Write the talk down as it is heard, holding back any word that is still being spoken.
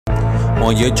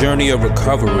On your journey of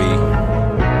recovery,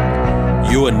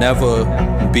 you will never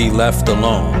be left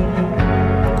alone.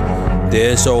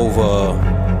 There's over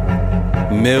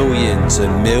millions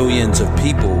and millions of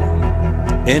people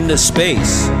in the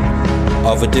space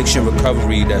of addiction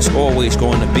recovery that's always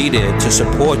going to be there to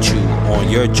support you on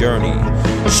your journey.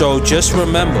 So just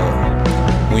remember,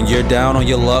 when you're down on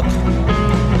your luck,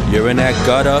 you're in that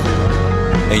gutter,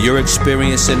 and you're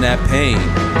experiencing that pain,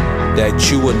 that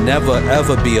you will never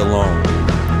ever be alone.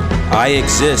 I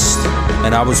exist,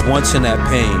 and I was once in that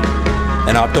pain,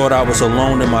 and I thought I was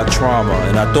alone in my trauma,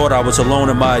 and I thought I was alone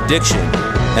in my addiction,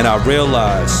 and I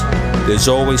realized there's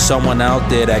always someone out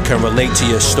there that can relate to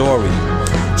your story.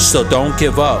 So don't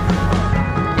give up.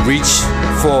 Reach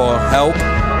for help.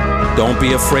 Don't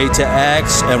be afraid to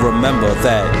ask, and remember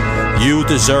that you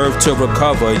deserve to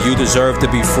recover. You deserve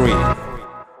to be free.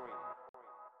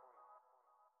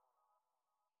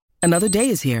 Another day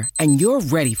is here, and you're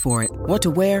ready for it. What to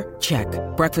wear? Check.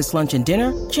 Breakfast, lunch, and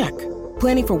dinner? Check.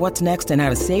 Planning for what's next and how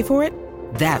to save for it?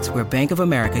 That's where Bank of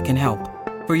America can help.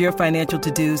 For your financial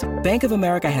to-dos, Bank of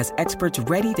America has experts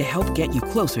ready to help get you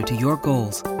closer to your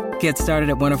goals. Get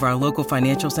started at one of our local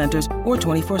financial centers or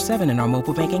 24/7 in our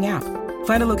mobile banking app.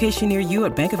 Find a location near you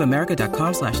at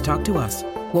bankofamerica.com/talktous.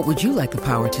 What would you like the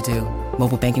power to do?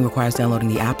 Mobile banking requires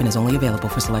downloading the app and is only available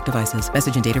for select devices.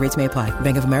 Message and data rates may apply.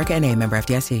 Bank of America N.A., member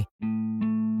FDIC.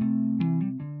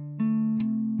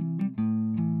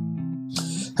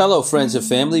 Hello, friends and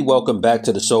family. Welcome back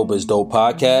to the Sober is Dope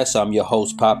podcast. I'm your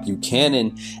host, Pop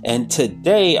Buchanan, and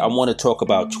today I want to talk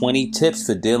about 20 tips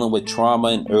for dealing with trauma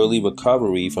and early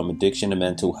recovery from addiction and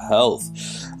mental health.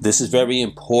 This is very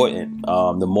important.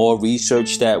 The more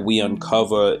research that we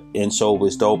uncover in Sober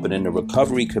is Dope and in the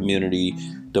recovery community,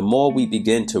 the more we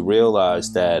begin to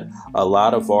realize that a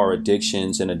lot of our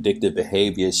addictions and addictive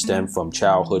behaviors stem from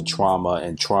childhood trauma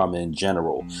and trauma in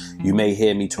general. You may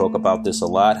hear me talk about this a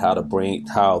lot, how the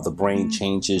brain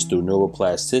changes through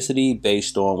neuroplasticity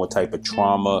based on what type of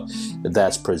trauma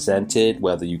that's presented,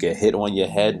 whether you get hit on your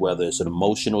head, whether it's an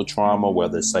emotional trauma,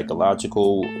 whether it's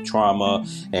psychological trauma,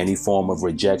 any form of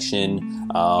rejection,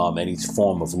 any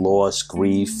form of loss,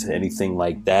 grief, anything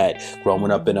like that.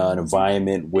 Growing up in an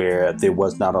environment where there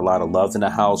was not a lot of love in the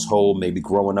household, maybe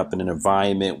growing up in an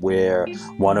environment where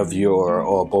one of your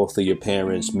or both of your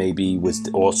parents maybe was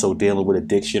also dealing with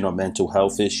addiction or mental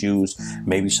health issues.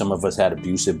 Maybe some of us had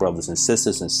abusive brothers and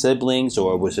sisters and siblings,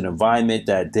 or it was an environment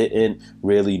that didn't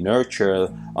really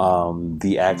nurture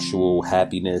the actual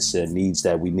happiness and needs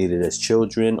that we needed as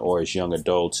children or as young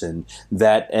adults, and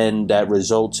that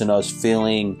results in us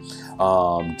feeling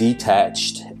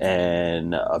detached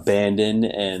and abandoned,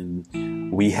 and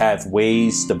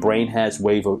the brain has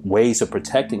ways of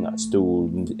protecting us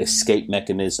through escape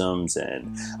mechanisms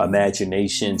and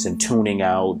imaginations and tuning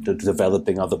out,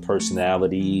 developing other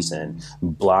personalities and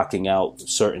blocking out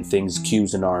certain things,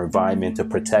 cues in our environment to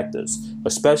protect us,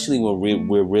 especially when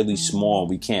we're really small and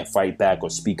we can't fight back or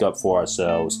speak up for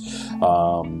ourselves.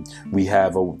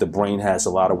 The brain has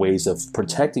a lot of ways of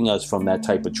protecting us from that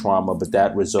type of trauma, but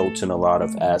that results in a lot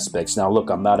of aspects. Now, look,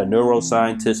 I'm not a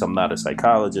neuroscientist. I'm not a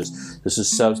psychologist. This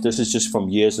is just from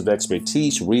years of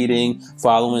expertise, reading,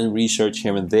 following research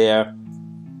here and there.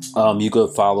 You could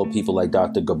follow people like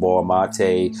Dr. Gabor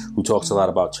Mate, who talks a lot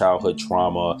about childhood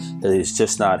trauma. It's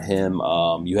just not him.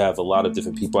 You have a lot of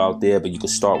different people out there, but you could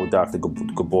start with Dr.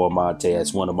 Gabor Mate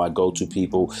as one of my go-to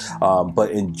people.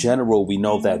 But in general, we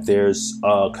know that there's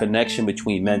a connection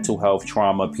between mental health,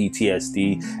 trauma,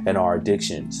 PTSD, and our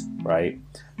addictions, right?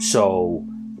 So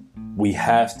we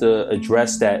have to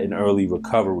address that in early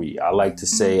recovery. I like to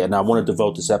say, and I want to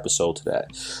devote this episode to that.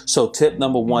 So tip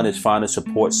number one is find a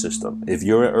support system. If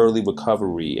you're in early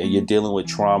recovery and you're dealing with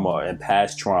trauma and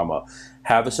past trauma,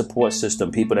 have a support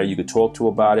system, people that you could talk to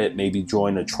about it. Maybe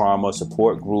join a trauma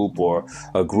support group or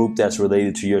a group that's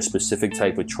related to your specific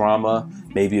type of trauma.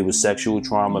 Maybe it was sexual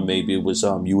trauma. Maybe it was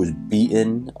you was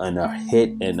beaten and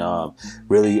hit and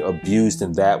really abused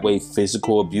in that way,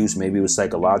 physical abuse. Maybe it was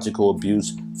psychological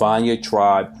abuse. Find your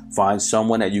tribe. Find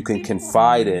someone that you can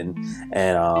confide in.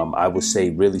 And I would say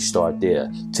really start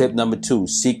there. Tip number two,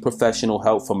 seek professional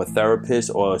help from a therapist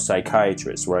or a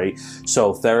psychiatrist, right?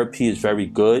 So therapy is very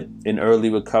good in early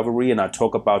recovery. And I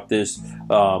talk about this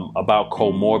about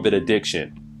comorbid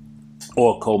addiction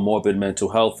or comorbid mental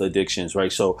health addictions,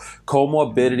 right? So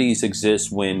comorbidities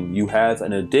exist when you have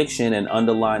an addiction and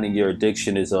underlying your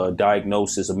addiction is a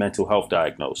diagnosis, a mental health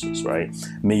diagnosis, right?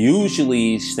 I mean,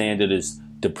 usually standard is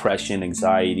depression,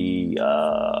 anxiety,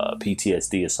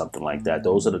 PTSD or something like that.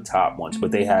 Those are the top ones,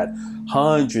 but they have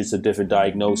hundreds of different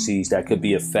diagnoses that could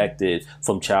be affected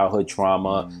from childhood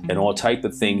trauma and all type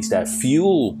of things that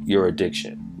fuel your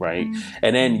addiction, right?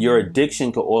 And then your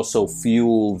addiction could also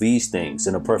fuel these things.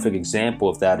 And a perfect example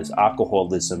of that is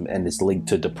alcoholism, and it's linked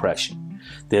to depression.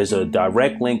 There's a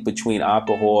direct link between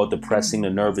alcohol depressing the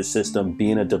nervous system,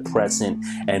 being a depressant,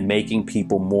 and making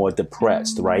people more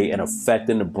depressed, right? And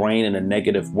affecting the brain in a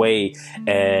negative way.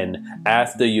 And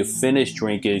after you finish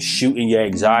drinking, shooting your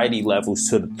anxiety levels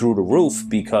through the roof,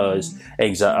 because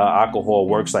alcohol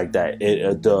works like that.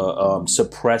 It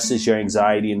suppresses your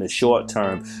anxiety in the short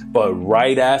term, but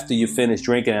right after you finish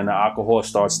drinking and the alcohol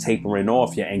starts tapering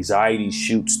off, your anxiety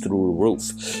shoots through the roof.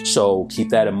 So keep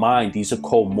that in mind. These are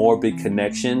comorbid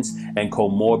connections, and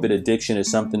comorbid addiction is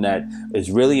something that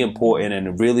is really important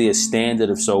and really a standard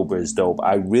of sober is dope.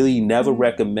 I really never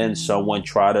recommend someone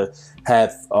try to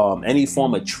have any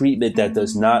form of treatment that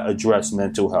does not address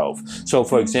mental health. So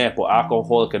for example,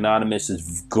 Alcoholics Anonymous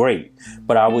is great,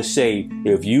 but I would say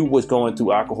if you was going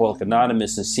through Alcoholics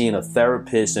Anonymous and seeing a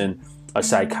therapist and a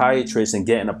psychiatrist and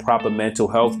getting a proper mental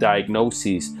health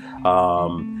diagnosis,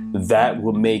 that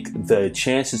will make the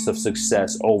chances of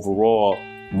success overall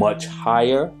much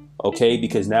higher, okay?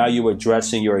 Because now you're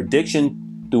addressing your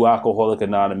addiction through Alcoholics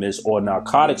Anonymous or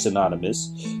Narcotics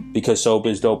Anonymous, because Sober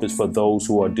is Dope is for those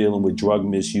who are dealing with drug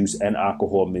misuse and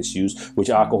alcohol misuse, which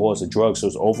alcohol is a drug, so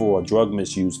it's overall drug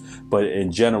misuse. But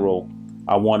in general,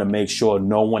 I want to make sure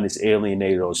no one is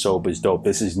alienated on Sober is Dope.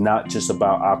 This is not just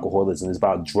about alcoholism. It's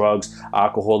about drugs,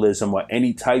 alcoholism, or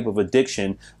any type of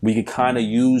addiction. We can kind of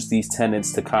use these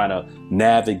tenets to kind of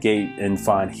navigate and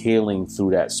find healing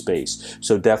through that space.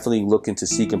 So definitely look into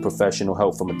seeking professional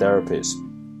help from a therapist.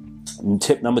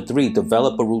 Tip number 3,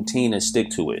 develop a routine and stick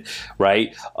to it,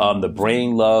 right? The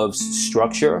brain loves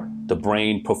structure. The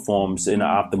brain performs in an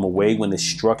optimal way when it's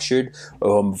structured.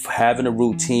 Having a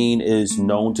routine is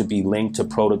known to be linked to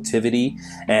productivity,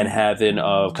 and having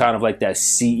kind of like that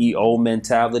CEO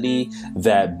mentality,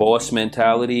 that boss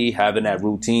mentality, having that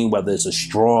routine, whether it's a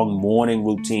strong morning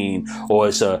routine or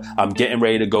it's a I'm getting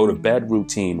ready to go to bed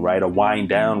routine, right? A wind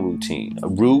down routine.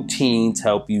 Routines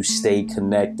help you stay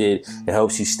connected. It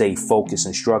helps you stay focused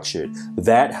and structured.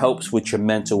 That helps with your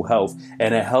mental health,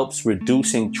 and it helps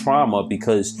reducing trauma,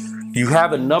 because you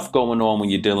have enough going on when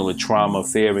you're dealing with trauma,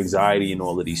 fear, anxiety, and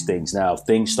all of these things. Now, if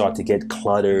things start to get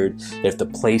cluttered, if the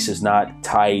place is not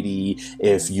tidy,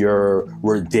 if your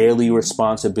daily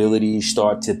responsibilities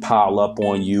start to pile up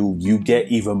on you, you get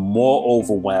even more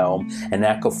overwhelmed, and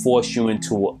that could force you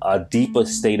into a deeper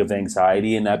state of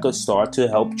anxiety, and that could start to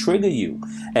help trigger you.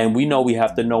 And we know we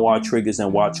have to know our triggers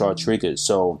and watch our triggers.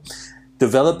 So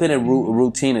developing a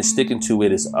routine and sticking to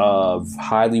it is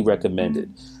highly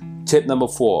recommended. Tip number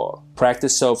 4,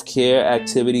 practice self-care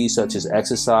activities such as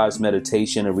exercise,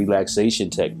 meditation, and relaxation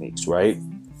techniques, right?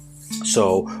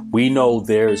 So we know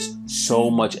there's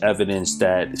so much evidence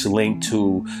that it's linked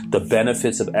to the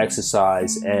benefits of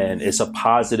exercise and its a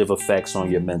positive effects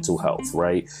on your mental health,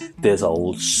 right? There's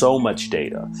so much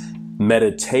data.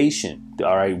 Meditation,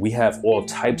 all right, we have all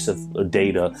types of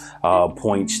data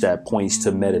points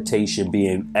to meditation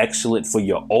being excellent for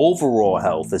your overall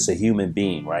health as a human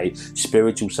being, right?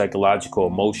 Spiritual, psychological,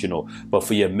 emotional, but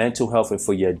for your mental health and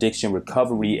for your addiction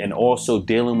recovery, and also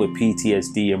dealing with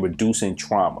PTSD and reducing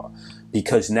trauma.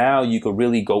 Because now you can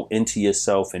really go into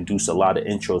yourself and do a lot of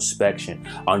introspection,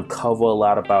 uncover a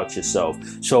lot about yourself.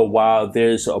 So while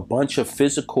there's a bunch of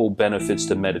physical benefits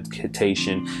to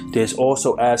meditation, there's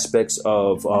also aspects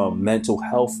of mental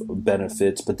health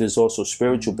benefits, but there's also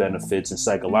spiritual benefits and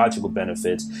psychological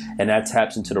benefits, and that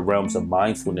taps into the realms of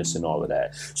mindfulness and all of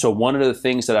that. So one of the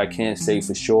things that I can't say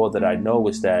for sure that I know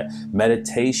is that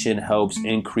meditation helps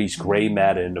increase gray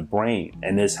matter in the brain,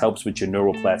 and this helps with your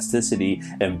neuroplasticity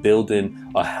and building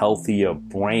a healthier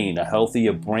brain. A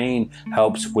healthier brain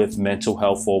helps with mental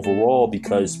health overall,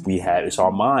 because it's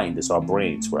our mind, it's our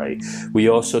brains, right? We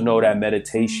also know that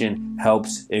meditation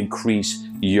helps increase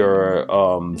your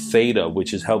theta,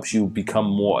 which helps you become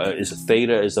more.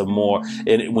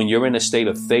 When you're in a state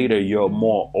of theta, you're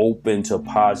more open to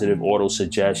positive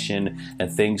autosuggestion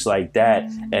and things like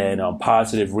that, and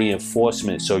positive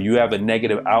reinforcement. So you have a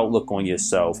negative outlook on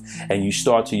yourself, and you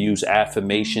start to use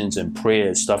affirmations and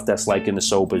prayers, stuff that's like in the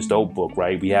Sober is Dope book,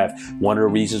 right? We have one of the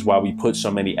reasons why we put so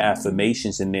many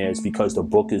affirmations in there is because the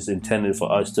book is intended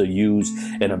for us to use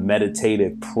in a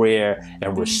meditative, prayer,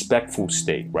 and respectful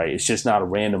state, right? It's just not a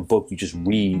random book you just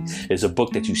read. It's a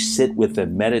book that you sit with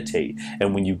and meditate.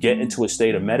 And when you get into a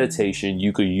state of meditation,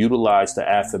 you could utilize the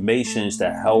affirmations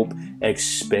to help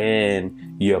expand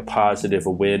your positive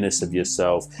awareness of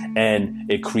yourself. And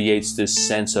it creates this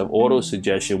sense of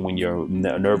autosuggestion when your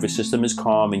nervous system is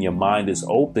calm and your mind is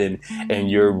open and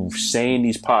you're saying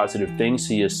these positive things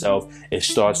to yourself. It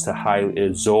starts to highly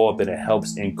absorb, and it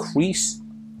helps increase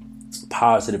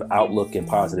positive outlook and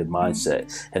positive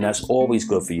mindset, and that's always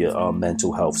good for your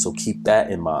mental health, so keep that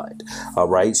in mind. All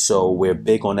right, so we're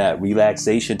big on that.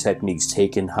 Relaxation techniques,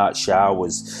 taking hot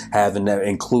showers, having that,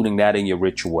 including that in your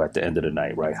ritual at the end of the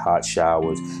night, right? Hot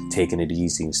showers, taking it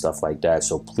easy and stuff like that.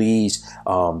 So please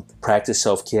practice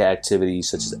self-care activities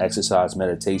such as exercise,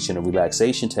 meditation, and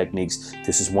relaxation techniques.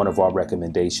 This is one of our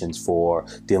recommendations for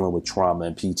dealing with trauma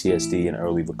and PTSD and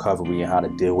early recovery, and how to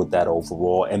deal with that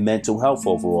overall, and mental health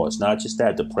overall. It's not just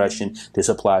that. Depression, this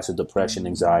applies to depression,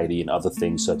 anxiety, and other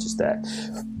things such as that.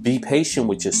 Be patient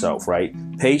with yourself, right?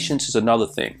 Patience is another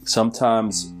thing.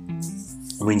 Sometimes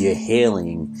when you're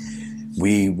healing,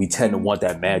 we tend to want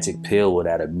that magic pill or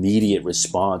that immediate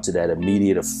response, to that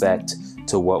immediate effect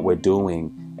to what we're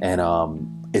doing. And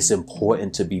it's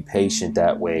important to be patient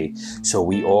that way. So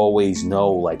we always know,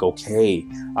 like, okay,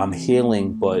 I'm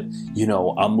healing, but, you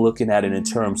know, I'm looking at it in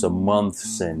terms of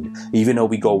months. And even though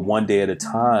we go one day at a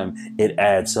time, it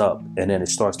adds up. And then it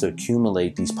starts to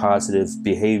accumulate. These positive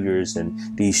behaviors and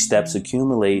these steps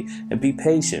accumulate, and be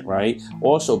patient, right?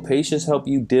 Also, patience help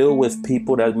you deal with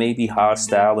people that may be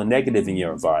hostile and negative in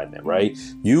your environment, right?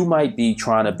 You might be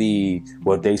trying to be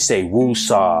what they say,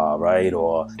 woo-saw, right?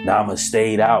 Or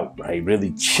namaste out, right?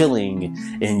 Really chilling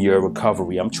in your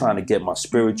recovery. I'm trying to get my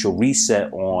spiritual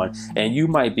reset on, and you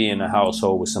might be in a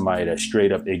household with somebody that's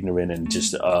straight up ignorant and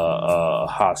just a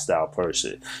hostile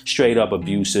person, straight up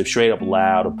abusive, straight up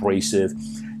loud, abrasive.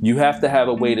 You have to have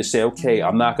a way to say, okay,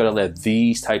 I'm not going to let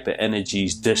these type of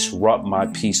energies disrupt my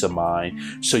peace of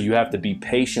mind. So you have to be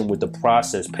patient with the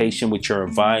process, patient with your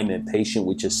environment, patient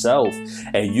with yourself,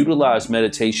 and utilize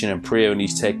meditation and prayer and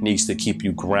these techniques to keep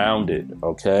you grounded.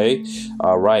 Okay.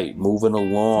 All right. Moving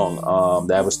along.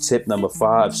 That was tip number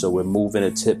 5. So we're moving to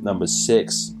tip number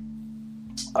 6.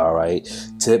 All right.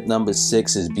 Tip number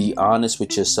 6 is be honest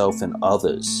with yourself and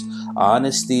others.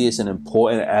 Honesty is an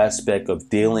important aspect of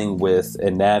dealing with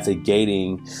and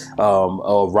navigating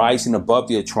or rising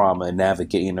above your trauma and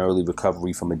navigating early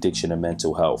recovery from addiction and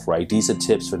mental health, right? These are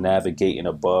tips for navigating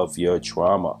above your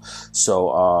trauma.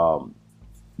 So,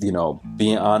 you know,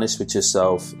 being honest with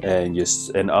yourself and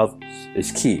others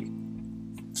is key.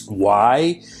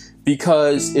 Why?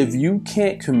 Because if you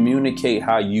can't communicate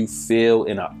how you feel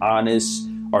in an honest,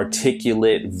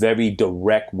 articulate, very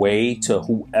direct way to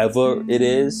whoever it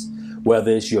is,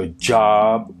 whether it's your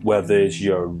job, whether it's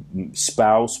your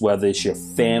spouse, whether it's your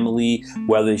family,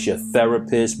 whether it's your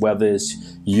therapist, whether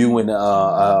it's you in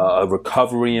a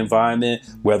recovery environment,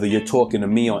 whether you're talking to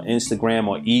me on Instagram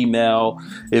or email,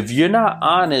 if you're not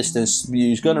honest, then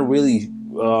you're going to really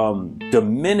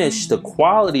diminish the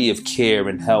quality of care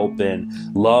and help and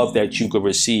love that you could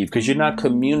receive, because you're not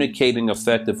communicating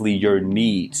effectively your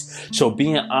needs. So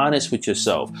being honest with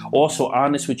yourself, also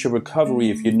honest with your recovery.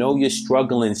 If you know you're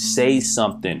struggling, say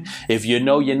something. If you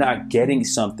know you're not getting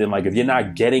something, like if you're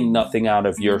not getting nothing out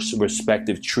of your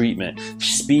respective treatment,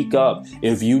 speak up.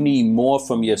 If you need more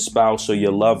from your spouse or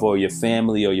your lover or your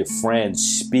family or your friends,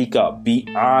 speak up. Be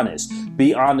honest.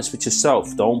 Be honest with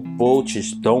yourself. Don't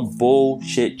bullshit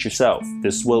yourself.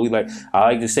 This is what we like. I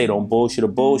like to say, don't bullshit a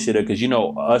bullshitter, because, you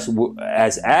know, us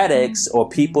as addicts or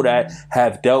people that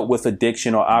have dealt with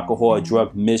addiction or alcohol or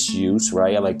drug misuse,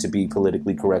 right? I like to be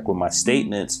politically correct with my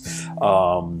statements.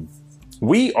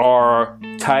 We are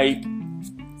the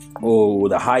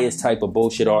highest type of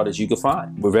bullshit artists you could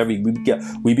find.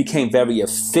 We became very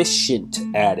efficient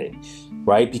at it,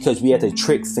 right? Because we had to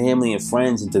trick family and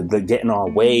friends into getting our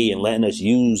way and letting us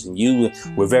use and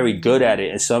we're very good at it.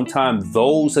 And sometimes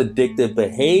those addictive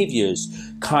behaviors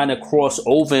kind of cross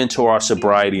over into our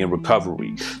sobriety and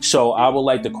recovery. So I would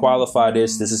like to qualify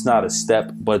this. This is not a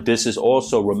step, but this is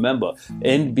also, remember,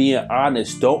 in being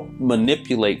honest, don't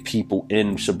manipulate people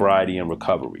in sobriety and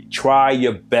recovery. Try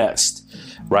your best.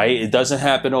 Right? It doesn't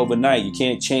happen overnight. You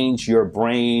can't change your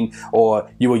brain, or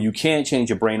you can't change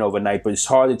your brain overnight, but it's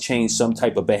hard to change some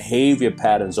type of behavior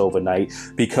patterns overnight,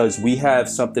 because we have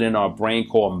something in our brain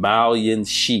called myelin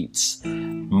sheets.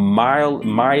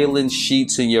 Myelin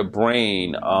sheets in your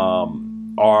brain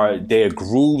there are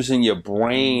grooves in your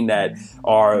brain that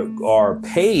are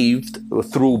paved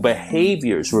through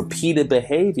behaviors, repeated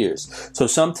behaviors. So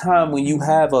sometimes when you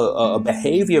have a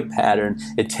behavior pattern,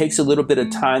 it takes a little bit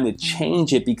of time to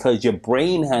change it, because your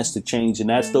brain has to change. And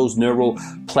that's those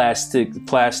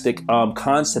neuroplastic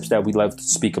concepts that we love to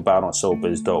speak about on Sober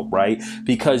is Dope, right?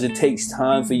 Because it takes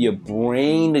time for your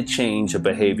brain to change a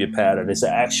behavior pattern. It's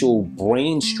an actual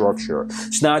brain structure.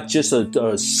 It's not just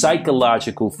a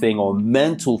psychological thing or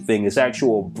mental thing. It's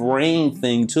actual brain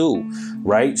thing too,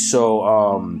 right?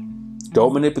 So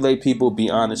don't manipulate people. Be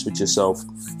honest with yourself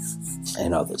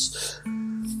and others.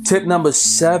 Tip number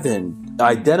 7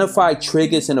 Identify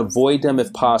triggers and avoid them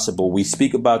if possible. We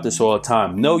speak about this all the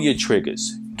time. Know your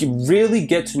triggers. Really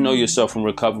get to know yourself in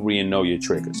recovery and know your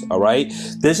triggers. All right.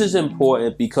 This is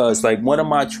important because like one of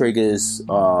my triggers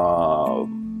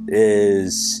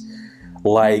is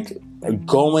like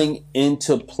going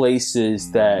into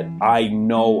places that I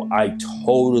know I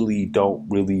totally don't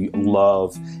really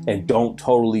love and don't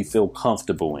totally feel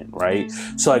comfortable in, right?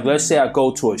 So like, let's say I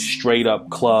go to a straight up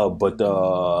club, but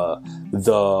the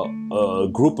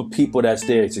group of people that's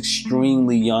there is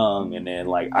extremely young, and then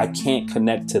like I can't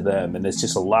connect to them, and it's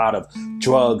just a lot of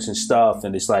drugs and stuff,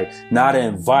 and it's like not an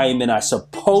environment I'm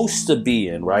supposed to be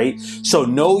in, right? So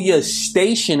know your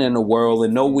station in the world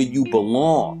and know where you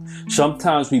belong.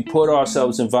 Sometimes we put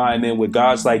ourselves in environment where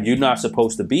God's like, you're not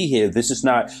supposed to be here. This is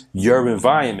not your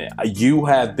environment. You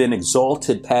have been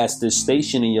exalted past this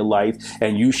station in your life,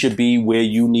 and you should be where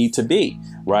you need to be,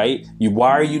 right?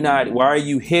 Why are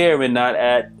you here and not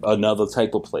at another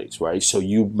type of place, right? So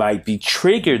you might be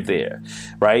triggered there,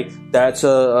 right? That's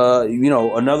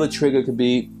another trigger could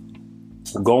be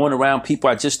going around people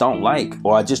I just don't like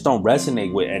or I just don't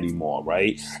resonate with anymore,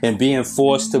 right? And being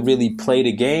forced to really play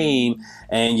the game,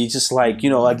 and you just like,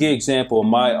 I give an example.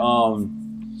 My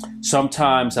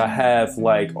sometimes I have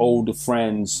like older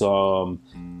friends,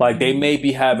 like they may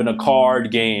be having a card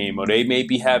game or they may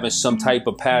be having some type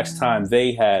of pastime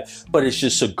they have, but it's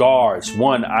just cigars.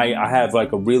 One, I have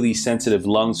like a really sensitive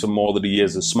lungs from all of the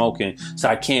years of smoking, so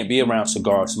I can't be around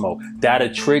cigar smoke.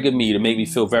 That'll trigger me to make me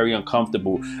feel very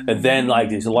uncomfortable. And then like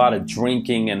there's a lot of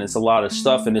drinking and it's a lot of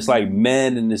stuff, and it's like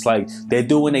men, and it's like they're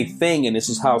doing a thing, and this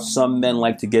is how some men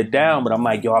like to get down. But I'm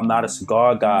like, I'm not a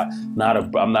cigar guy,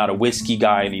 I'm not a whiskey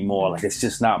guy anymore. Like it's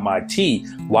just not my tea.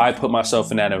 Why put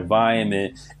myself in that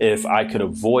environment if I could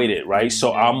avoid it, right?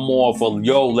 So I'm more of a,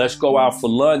 let's go out for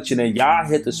lunch, and then y'all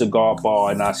hit the cigar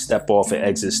bar and I step off and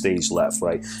exit stage left,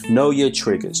 right? Know your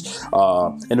triggers.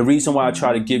 And the reason why I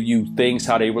try to give you things,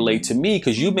 how they relate to me,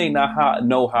 because you may not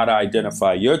know how to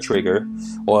identify your trigger,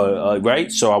 or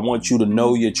right? So I want you to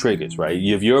know your triggers, right?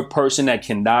 If you're a person that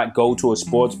cannot go to a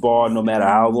sports bar, no matter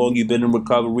how long you've been in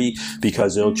recovery,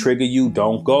 because it'll trigger you,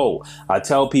 don't go. I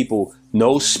tell people,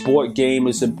 no sport game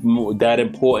is that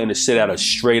important to sit at a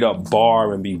straight up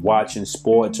bar and be watching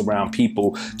sports around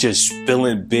people just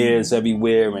spilling beers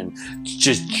everywhere and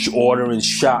just ordering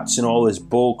shots and all this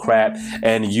bull crap,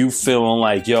 and you feeling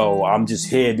like, I'm just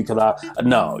here because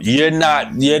no, you're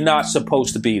not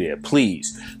supposed to be there.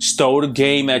 Please stow the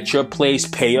game at your place,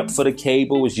 pay up for the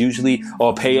cable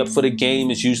or pay up for the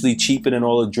game is usually cheaper than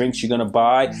all the drinks you're gonna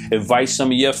buy. Invite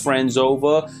some of your friends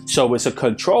over, so it's a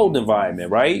controlled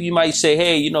environment, right? You might say,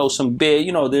 hey, some beer,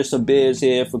 there's some beers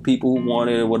here for people who want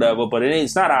it or whatever, but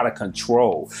it's not out of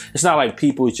control. It's not like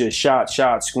people just shot,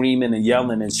 screaming and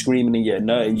yelling and screaming in your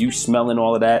nut and you smelling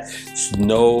all of that. Just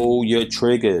know your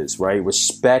triggers, right?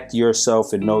 Respect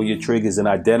yourself and know your triggers and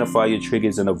identify your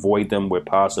triggers and avoid them where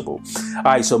possible. All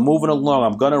right, so moving along,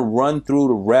 I'm going to run through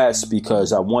the rest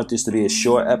because I want this to be a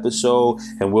short episode,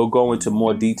 and we'll go into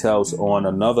more details on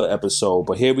another episode.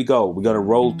 But here we go. We're going to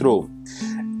roll through.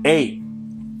 8.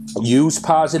 Use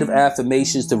positive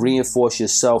affirmations to reinforce your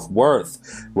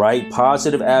self-worth, right?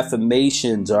 Positive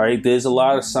affirmations, all right? There's a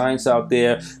lot of science out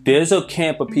there. There's a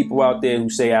camp of people out there who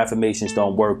say affirmations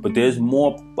don't work, but there's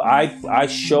more. I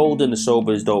showed in the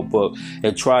Sober is Dope book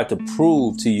and tried to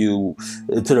prove to you,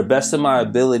 to the best of my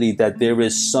ability, that there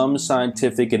is some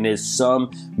scientific and there's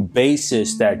some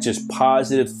basis that just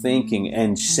positive thinking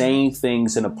and saying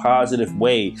things in a positive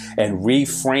way and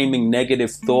reframing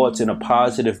negative thoughts in a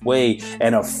positive way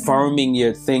and affirming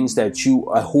your things that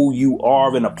who you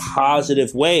are in a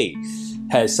positive way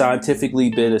has scientifically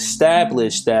been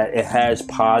established that it has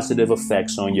positive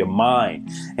effects on your mind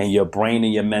and your brain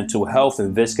and your mental health,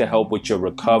 and this can help with your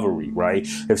recovery, right?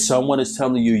 If someone is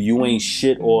telling you you ain't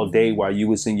shit all day while you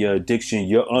was in your addiction,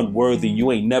 you're unworthy,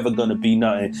 you ain't never gonna be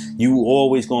nothing, you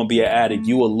always gonna be an addict,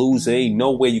 you a loser, ain't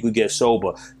no way you could get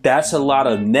sober, that's a lot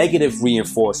of negative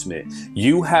reinforcement.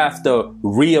 You have to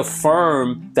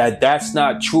reaffirm that that's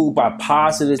not true by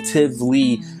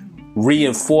positively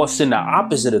reinforcing the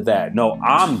opposite of that. No,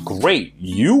 I'm great.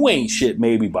 You ain't shit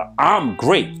maybe, but I'm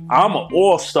great. I'm an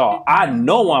all-star. I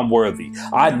know I'm worthy.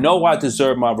 I know I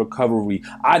deserve my recovery.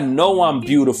 I know I'm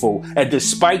beautiful. And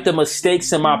despite the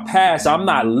mistakes in my past, I'm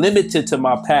not limited to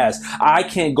my past. I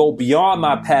can go beyond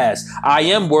my past. I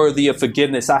am worthy of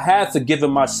forgiveness. I have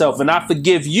forgiven myself and I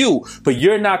forgive you, but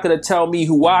you're not going to tell me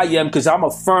who I am, because I'm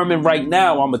affirming right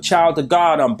now. I'm a child of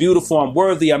God. I'm beautiful. I'm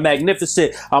worthy. I'm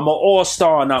magnificent. I'm an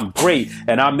all-star and I'm great,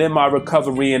 and I'm in my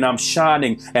recovery and I'm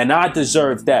shining, and I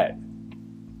deserve that.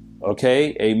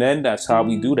 Okay, amen. That's how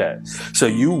we do that. So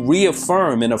you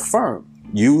reaffirm and affirm,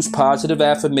 use positive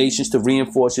affirmations to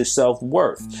reinforce your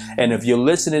self-worth. And if you're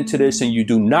listening to this and you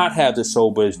do not have the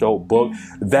Sober is Dope book,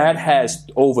 that has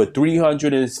over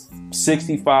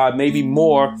 365, maybe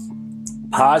more,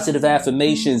 positive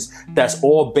affirmations that's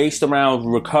all based around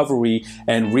recovery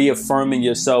and reaffirming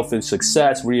yourself in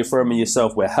success, reaffirming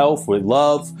yourself with health, with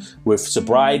love, with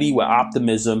sobriety, with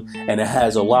optimism. And it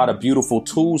has a lot of beautiful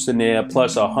tools in there,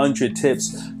 plus 100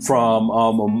 tips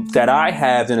from that I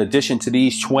have in addition to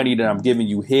these 20 that I'm giving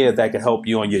you here that can help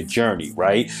you on your journey,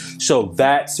 right? So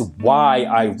that's why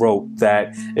I wrote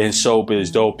that in Sober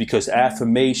is Dope, because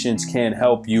affirmations can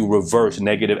help you reverse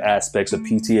negative aspects of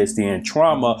PTSD and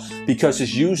trauma, because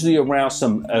it's usually around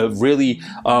some really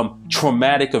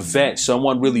traumatic event,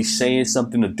 someone really saying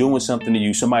something or doing something to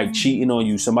you, somebody cheating on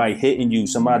you, somebody hitting you,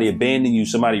 somebody abandoning you,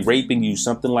 somebody raping you,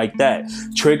 something like that.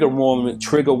 Trigger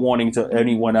warning to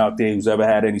anyone out there who's ever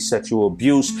had any sexual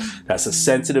abuse. That's a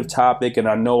sensitive topic, and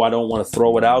I know I don't want to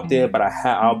throw it out there, but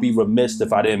I'll be remiss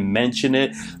if I didn't mention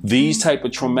it. These type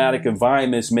of traumatic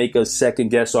environments make us second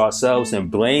guess ourselves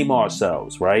and blame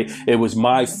ourselves, right? It was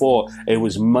my fault. It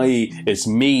was me. It's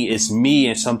me.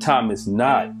 And sometimes it's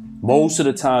not. Most of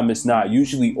the time it's not.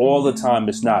 Usually all the time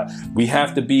it's not. We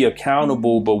have to be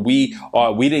accountable, but we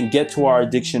didn't get to our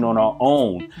addiction on our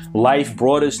own. Life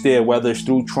brought us there, whether it's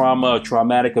through trauma, a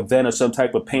traumatic event, or some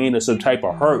type of pain, or some type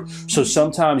of hurt. So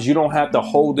sometimes you don't have to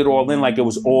hold it all in like it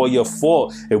was all your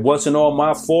fault. It wasn't all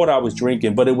my fault I was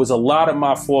drinking, but it was a lot of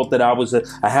my fault that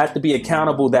I had to be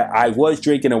accountable that I was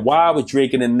drinking and why I was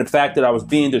drinking, and the fact that I was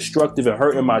being destructive and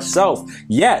hurting myself.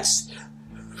 Yes.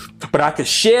 But I could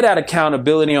share that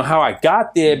accountability on how I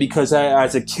got there, because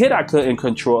as a kid, I couldn't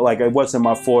control, like it wasn't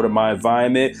my fault or my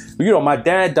environment. You know, my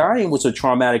dad dying was a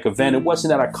traumatic event. It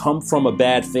wasn't that I come from a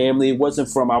bad family. It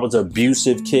wasn't I was an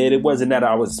abusive kid. It wasn't that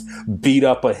I was beat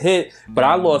up or hit, but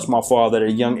I lost my father at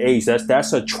a young age.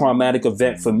 That's a traumatic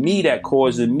event for me that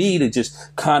caused me to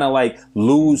just kind of like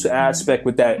lose aspect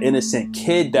with that innocent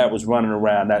kid that was running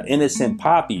around, that innocent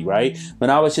Poppy, right? When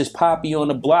I was just Poppy on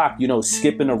the block, you know,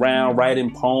 skipping around,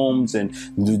 writing poems and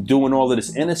doing all of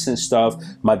this innocent stuff.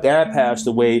 My dad passed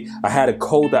away. I had a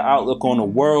colder outlook on the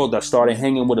world. I started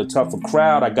hanging with a tougher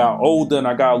crowd. I got older and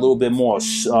I got a little bit more,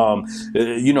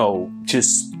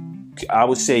 just, I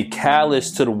would say,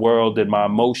 callous to the world, and my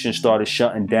emotions started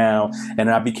shutting down, and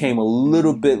I became a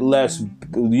little bit less,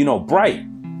 bright.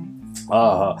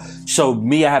 So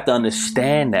me, I have to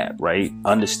understand that, right?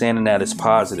 Understanding that is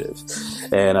positive.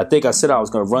 And I think I said I was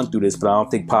going to run through this, but I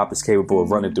don't think Pop is capable of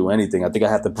running through anything. I think I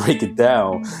have to break it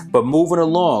down. But moving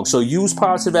along. So use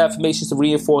positive affirmations to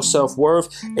reinforce self-worth.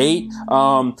 8.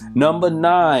 Number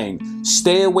 9,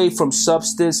 stay away from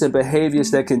substance and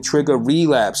behaviors that can trigger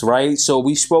relapse, right? So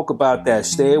we spoke about that.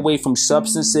 Stay away from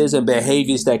substances and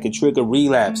behaviors that can trigger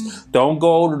relapse. Don't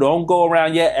go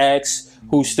around your ex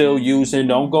who's still using.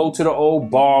 Don't go to the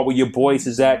old bar where your boys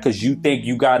is at because you think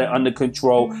you got it under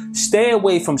control. Stay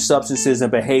away from substances and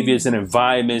behaviors and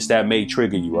environments that may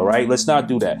trigger you, all right? Let's not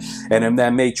do that. And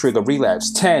that may trigger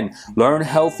relapse. 10, learn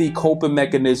healthy coping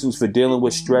mechanisms for dealing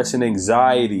with stress and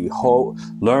anxiety.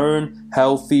 Learn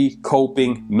healthy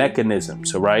coping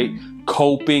mechanisms, all right?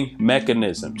 Coping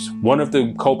mechanisms. One of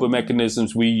the coping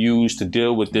mechanisms we used to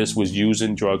deal with this was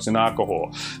using drugs and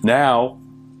alcohol. Now,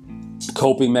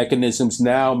 coping mechanisms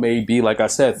now may be, like I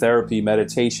said, therapy,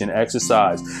 meditation,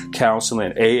 exercise,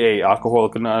 counseling, AA,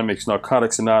 Alcoholics Anonymous,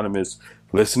 Narcotics Anonymous,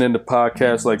 listening to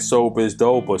podcasts like Sober is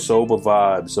Dope or Sober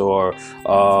Vibes or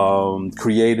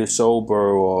Creative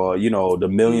Sober, or, the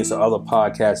millions of other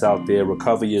podcasts out there,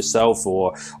 Recover Yourself,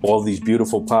 or all these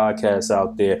beautiful podcasts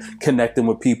out there, connecting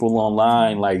with people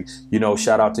online, like,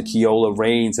 shout out to Keola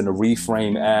Rains and the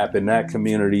Reframe app and that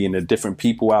community and the different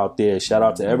people out there. Shout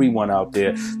out to everyone out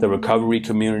there. The recovery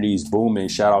community is booming.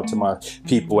 Shout out to my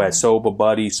people at Sober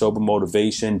Buddy, Sober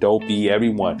Motivation, Dopey,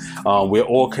 everyone. We're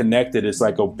all connected. It's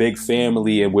like a big family,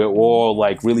 and we're all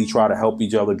like really trying to help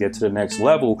each other get to the next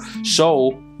level.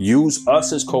 So use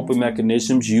us as coping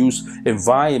mechanisms. Use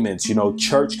environments.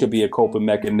 Church could be a coping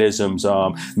mechanisms.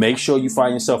 Make sure you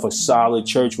find yourself a solid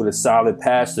church with a solid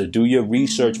pastor. Do your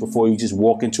research before you just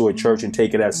walk into a church and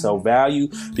take it at self-value,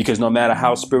 because no matter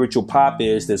how spiritual Pop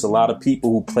is, there's a lot of people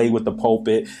who play with the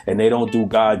pulpit and they don't do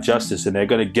God justice, and they're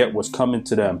going to get what's coming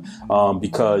to them,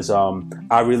 because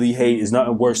I really hate, it's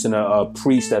nothing worse than a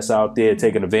priest that's out there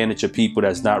taking advantage of people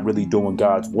that's not really doing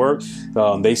God's work.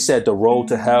 They said the road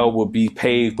to hell will be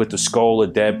paved play with the skull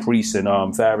of dead priests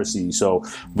and Pharisees. So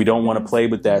we don't want to play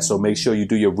with that. So make sure you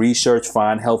do your research,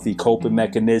 find healthy coping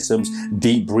mechanisms,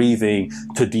 deep breathing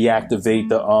to deactivate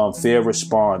the fear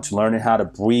response, learning how to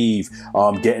breathe,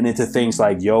 getting into things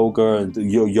like yoga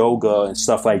and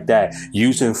stuff like that,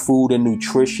 using food and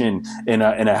nutrition in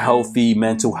a healthy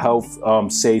mental health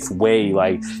safe way,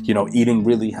 like, you know, eating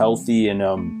really healthy and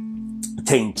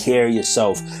taking care of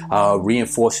yourself,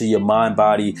 reinforcing your mind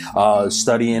body,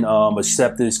 studying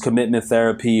acceptance commitment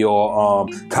therapy or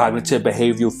cognitive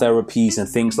behavioral therapies and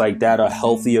things like that are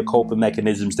healthier coping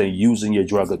mechanisms than using your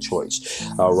drug of choice.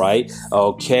 All right.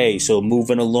 Okay. So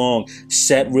moving along,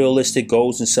 set realistic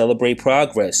goals and celebrate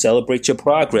progress. Celebrate your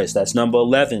progress. That's number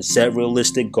 11. Set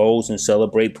realistic goals and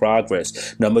celebrate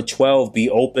progress. Number 12, be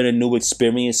open to new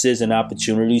experiences and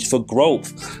opportunities for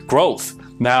growth.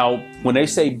 Now, when they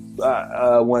say,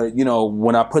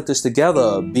 when I put this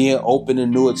together, being open to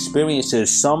new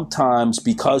experiences, sometimes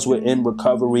because we're in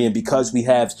recovery and because we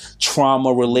have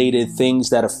trauma-related things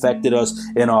that affected us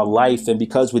in our life and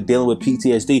because we're dealing with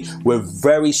PTSD, we're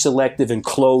very selective and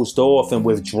closed off and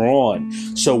withdrawn.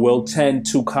 So we'll tend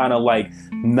to kind of like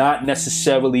not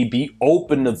necessarily be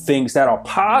open to things that are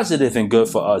positive and good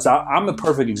for us. I'm a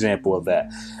perfect example of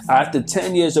that. After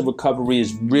 10 years of recovery,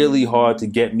 it's really hard to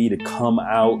get me to come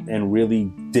out and really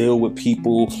deal with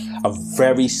people. I'm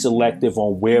very selective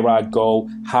on where I go,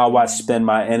 how I spend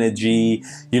my energy.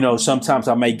 You know, sometimes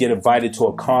I might get invited to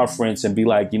a conference and be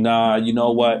like, you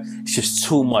know what? It's just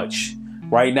too much.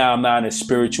 Right now, I'm not in a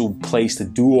spiritual place to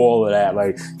do all of that,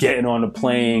 like getting on the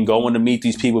plane, going to meet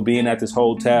these people, being at this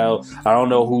hotel. I don't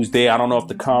know who's there. I don't know if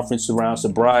the conference is around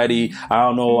sobriety. I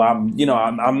don't know. I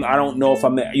don't know if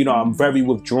I'm very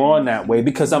withdrawn that way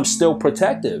because I'm still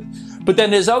protective. But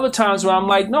then there's other times where I'm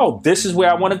like, no, this is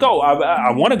where I want to go.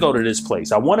 I want to go to this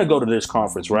place. I want to go to this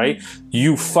conference, right?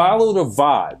 You follow the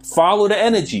vibe, follow the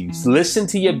energies, listen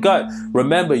to your gut.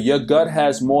 Remember, your gut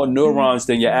has more neurons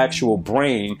than your actual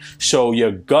brain. So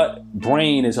your gut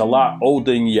brain is a lot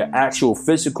older than your actual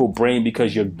physical brain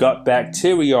because your gut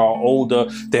bacteria are older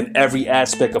than every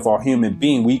aspect of our human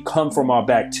being. We come from our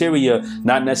bacteria,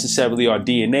 not necessarily our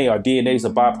DNA. Our DNA is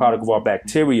a byproduct of our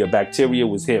bacteria. Bacteria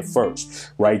was here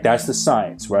first, right? That's the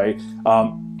science, right?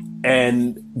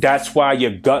 And that's why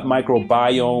your gut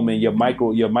microbiome and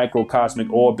your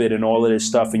microcosmic orbit and all of this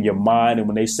stuff in your mind. And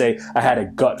when they say I had a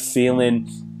gut feeling,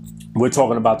 we're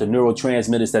talking about the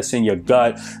neurotransmitters that's in your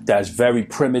gut that's very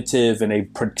primitive and they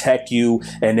protect you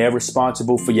and they're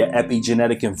responsible for your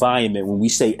epigenetic environment. When we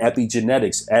say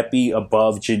epigenetics, epi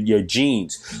above your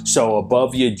genes. So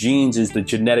above your genes is the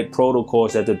genetic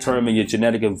protocols that determine your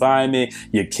genetic environment,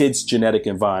 your kid's genetic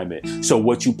environment. So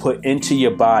what you put into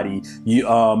your body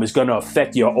is going to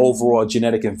affect your overall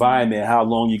genetic environment, how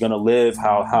long you're going to live,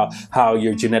 how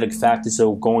your genetic factors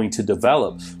are going to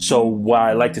develop. So what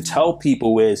I like to tell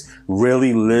people is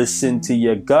really listen to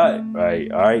your gut,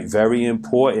 right? All right. Very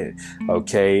important.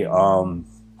 Okay.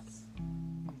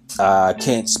 I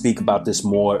can't speak about this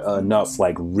more enough.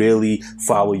 Like really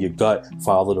follow your gut,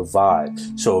 follow the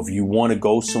vibe. So if you want to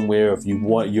go somewhere, if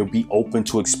you'll be open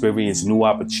to experience new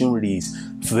opportunities,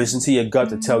 listen to your gut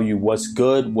to tell you what's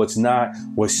good, what's not,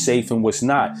 what's safe and what's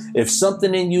not. If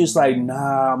something in you is like,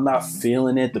 nah, I'm not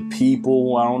feeling it. The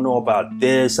people, I don't know about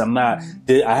this. I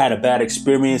had a bad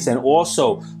experience. And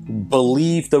also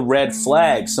believe the red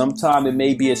flag. Sometimes it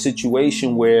may be a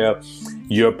situation where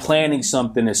you're planning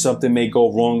something and something may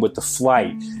go wrong with the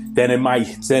flight. Then it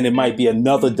might be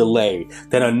another delay,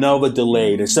 then another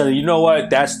delay. Then suddenly, you know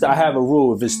what? I have a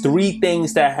rule. If it's 3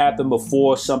 things that happen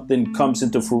before something comes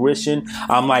into fruition,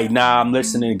 I'm like, nah, I'm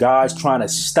listening. God's trying to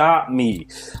stop me.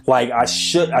 Like I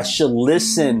should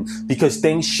listen because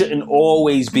things shouldn't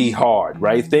always be hard,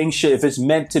 right? If it's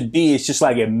meant to be, it's just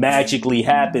like it magically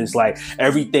happens. Like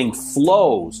everything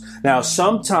flows. Now,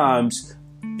 sometimes,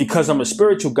 because I'm a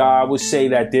spiritual guy, I would say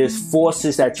that there's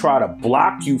forces that try to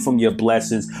block you from your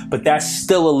blessings, but that's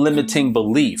still a limiting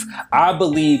belief. I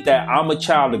believe that I'm a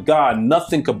child of God.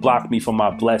 Nothing could block me from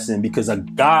my blessing because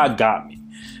God got me.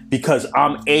 Because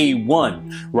I'm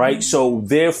A1, right? So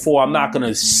therefore, I'm not going to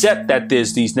accept that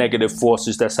there's these negative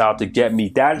forces that's out to get me.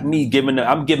 That's me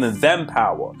I'm giving them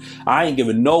power. I ain't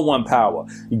giving no one power.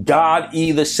 God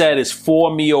either said it's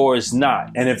for me or it's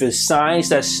not. And if it's science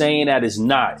that's saying that it's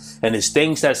not, and it's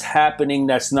things that's happening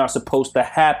that's not supposed to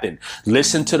happen,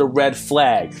 listen to the red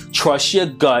flag, trust your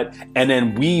gut, and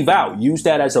then weave out. Use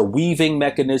that as a weaving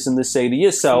mechanism to say to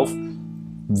yourself,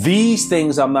 These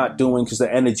things I'm not doing because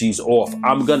the energy's off.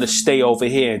 I'm going to stay over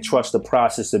here and trust the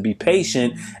process, to be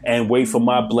patient and wait for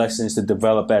my blessings to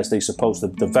develop as they're supposed to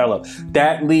develop.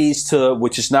 That leads to,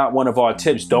 which is not one of our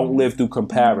tips, don't live through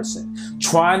comparison.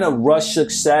 Trying to rush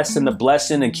success and the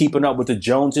blessing and keeping up with the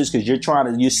Joneses because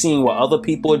you're seeing what other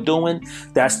people are doing.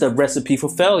 That's the recipe for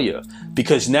failure,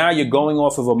 because now you're going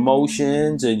off of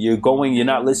emotions and you're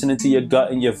not listening to your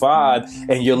gut and your vibe,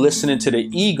 and you're listening to the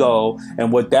ego.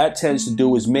 And what that tends to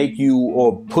do is make you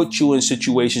or put you in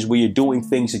situations where you're doing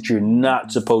things that you're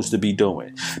not supposed to be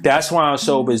doing. That's why I'm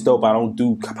Sober is Dope. I don't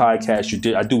do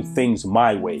podcasts. I do things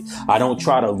my way. I don't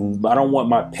want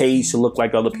my page to look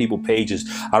like other people's pages.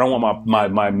 I don't want my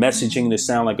messaging to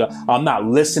sound like I'm not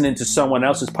listening to someone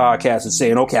else's podcast and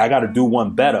saying, okay, I got to do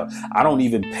one better. I don't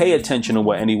even pay attention to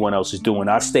what anyone else is doing.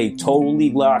 I stay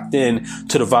totally locked in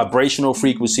to the vibrational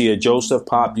frequency of Joseph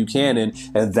Pop Buchanan,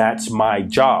 and that's my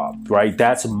job, right?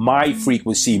 That's my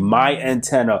frequency, my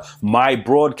antenna, my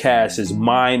broadcast is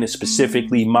mine, is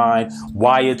specifically mine,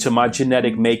 wired to my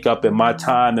genetic makeup and my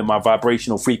time and my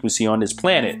vibrational frequency on this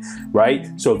planet, right?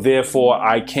 So therefore,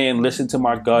 I can listen to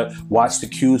my gut, watch the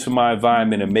cues from my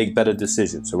environment, and make better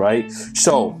decisions, right?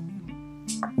 So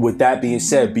with that being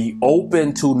said, be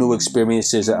open to new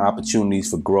experiences and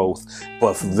opportunities for growth,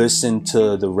 but listen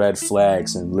to the red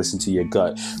flags and listen to your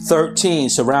gut. 13,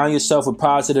 surround yourself with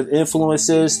positive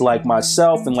influences like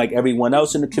myself and like everyone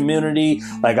else in the community.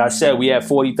 Like I said, we have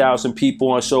 40,000 people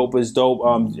on Sober is Dope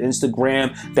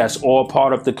Instagram. That's all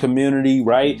part of the community,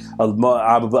 right?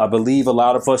 I believe a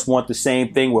lot of us want the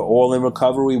same thing. We're all in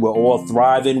recovery. We're all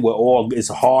thriving. It's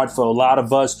hard for a lot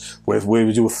of us.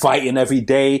 We're fighting every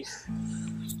day.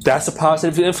 That's a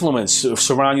positive influence.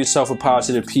 Surround yourself with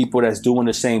positive people that's doing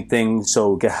the same thing,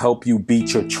 so it can help you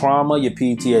beat your trauma, your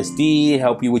PTSD,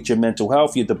 help you with your mental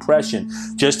health, your depression.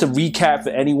 Just to recap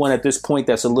for anyone at this point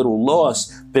that's a little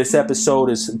lost, this episode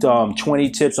is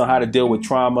 20 tips on how to deal with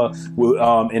trauma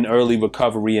in early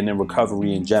recovery and in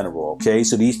recovery in general. Okay,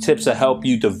 so these tips will help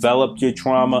you develop your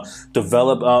trauma, to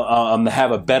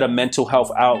have a better mental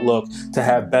health outlook, to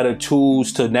have better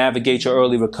tools to navigate your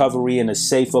early recovery in a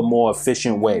safer, more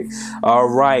efficient way. All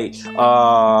right.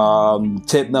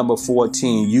 Tip number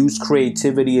 14, use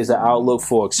creativity as an outlook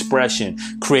for expression.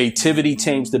 Creativity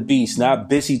tames the beast, not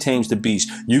busy tames the beast.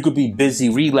 You could be busy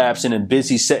relapsing and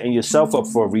busy setting yourself up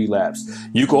for a relapse.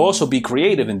 You could also be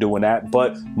creative in doing that,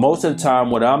 but most of the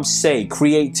time what I'm saying,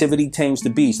 creativity tames the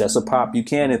beast. That's a Pop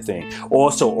Buchanan thing.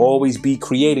 Also, always be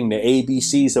creating, the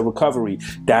ABCs of recovery.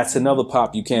 That's another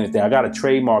Pop Buchanan thing. I got to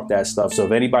trademark that stuff, so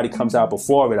if anybody comes out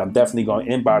before it, I'm definitely going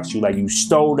to inbox you like you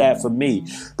stole that for me.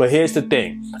 But here's the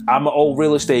thing, I'm an old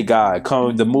real estate guy.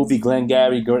 The movie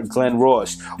Glengarry Glen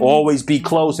Ross, always be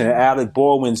closing, Alec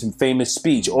Baldwin's famous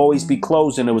speech, always be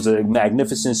closing. It was a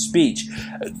magnificent speech.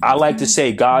 I like to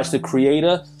say God's the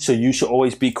creator, so you should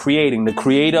always be creating. The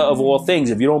creator of all things.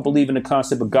 If you don't believe in the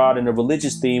concept of God in a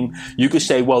religious theme, you could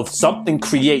say, well, something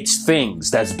creates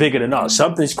things that's bigger than us.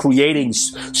 Something's creating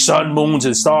sun, moons,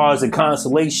 and stars and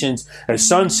constellations and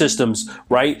sun systems,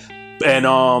 right? Then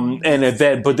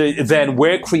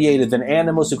we're created, then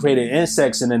animals are created,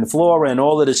 insects and then flora and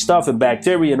all of this stuff and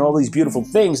bacteria and all these beautiful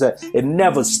things that it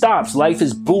never stops. Life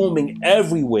is booming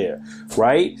everywhere,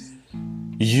 right?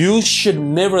 You should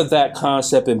mirror that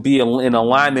concept and be in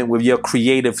alignment with the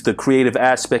creative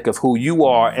aspect of who you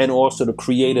are, and also the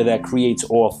creator that creates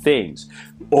all things.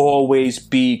 Always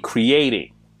be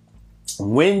creating.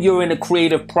 When you're in a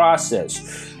creative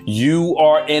process, you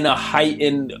are in a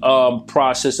heightened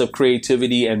process of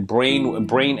creativity and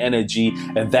brain energy,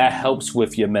 and that helps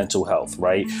with your mental health,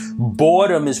 right?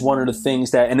 Boredom is one of the things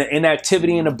that, and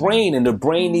inactivity in the brain, and the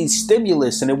brain needs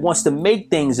stimulus, and it wants to make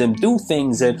things and do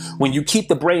things. And when you keep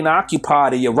the brain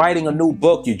occupied, and you're writing a new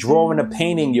book, you're drawing a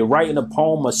painting, you're writing a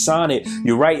poem, a sonnet,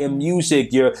 you're writing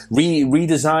music, you're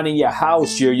redesigning your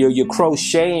house, you're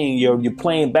crocheting, you're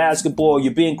playing basketball,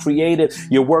 you're being creative,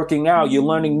 you're working out, you're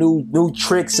learning new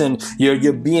tricks, and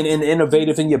you're being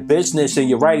innovative in your business, and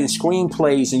you're writing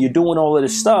screenplays, and you're doing all of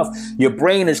this stuff. Your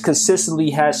brain is consistently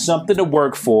has something to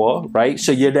work for, right?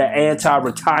 So you're the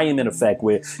anti-retirement effect,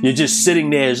 where you're just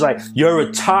sitting there. It's like you're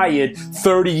retired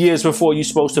 30 years before you're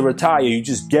supposed to retire. You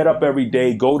just get up every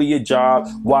day, go to your job,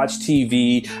 watch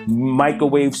TV,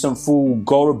 microwave some food,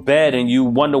 go to bed, and you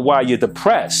wonder why you're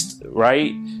depressed,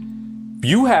 right?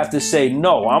 You have to say,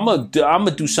 no, I'm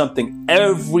gonna do something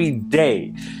every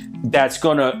day that's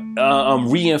gonna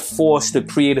reinforce the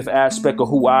creative aspect of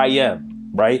who I am,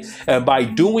 right? And by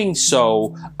doing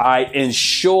so, I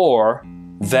ensure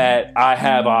that I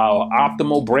have an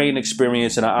optimal brain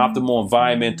experience and an optimal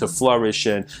environment to flourish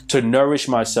and to nourish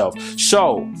myself.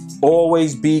 So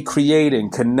always be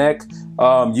creating, connect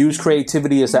Use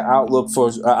creativity as an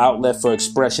outlet for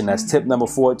expression. That's tip number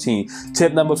 14.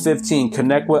 Tip number 15,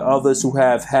 connect with others who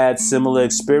have had similar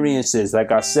experiences.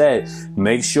 Like I said,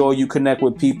 make sure you connect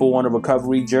with people on a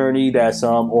recovery journey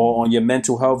or on your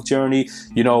mental health journey.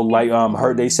 You know, like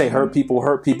they say hurt people,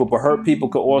 but hurt people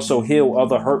could also heal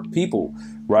other hurt people.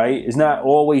 Right? It's not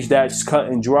always that cut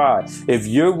and dry. If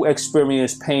you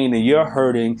experience pain and you're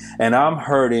hurting and I'm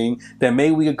hurting, then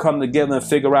maybe we could come together and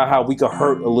figure out how we could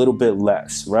hurt a little bit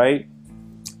less, right?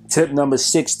 Tip number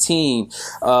 16,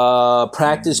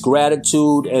 practice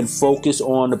gratitude and focus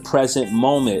on the present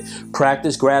moment.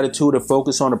 Practice gratitude and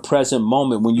focus on the present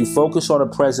moment. When you focus on the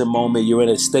present moment, you're in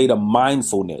a state of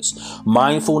mindfulness.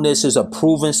 Mindfulness is a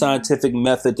proven scientific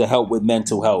method to help with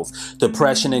mental health,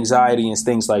 depression, anxiety, and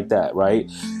things like that, right?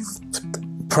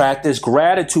 Practice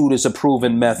gratitude is a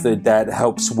proven method that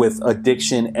helps with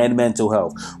addiction and mental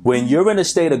health. When you're in a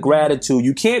state of gratitude,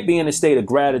 you can't be in a state of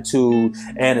gratitude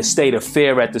and a state of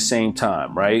fear at the same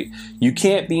time, right? You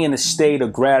can't be in a state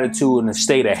of gratitude and a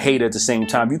state of hate at the same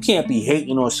time. You can't be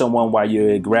hating on someone while you're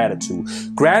in gratitude.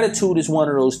 Gratitude is one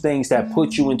of those things that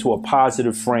puts you into a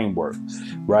positive framework,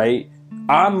 right?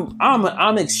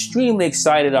 I'm extremely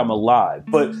excited I'm alive.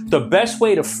 But the best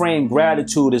way to frame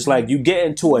gratitude is like you get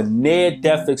into a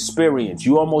near-death experience.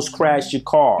 You almost crashed your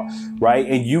car, right?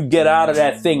 And you get out of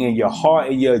that thing and your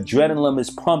heart and your adrenaline is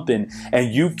pumping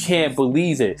and you can't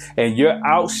believe it. And you're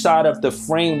outside of the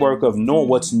framework of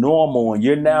what's normal. And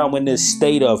you're now in this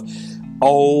state of,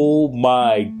 oh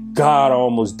my God, I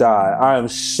almost died. I am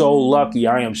so lucky.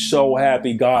 I am so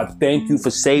happy. God, thank you for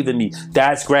saving me.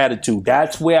 That's gratitude.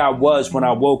 That's where I was when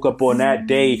I woke up on that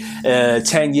day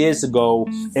 10 years ago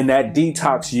in that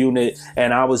detox unit,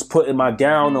 and I was putting my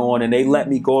gown on and they let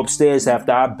me go upstairs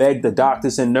after I begged the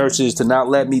doctors and nurses to not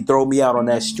let me throw me out on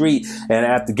that street. And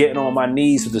after getting on my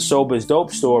knees with the Sober is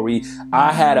Dope story,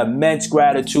 I had immense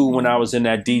gratitude when I was in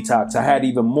that detox. I had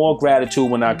even more gratitude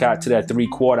when I got to that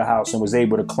 3-quarter house and was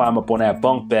able to climb up on that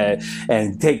bunk bed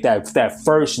and take that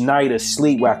first night of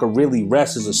sleep where I could really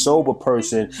rest as a sober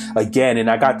person again. And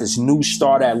I got this new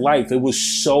start at life. It was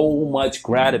so much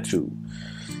gratitude.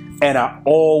 And I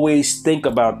always think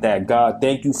about that. God,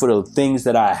 thank you for the things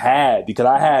that I had, because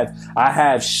I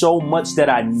have so much that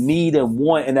I need and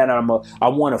want and that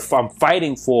I'm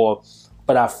fighting for.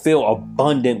 But I feel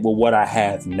abundant with what I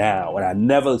have now. And I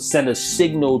never send a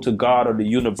signal to God or the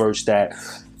universe that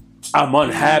I'm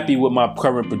unhappy with my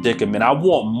current predicament. I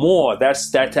want more.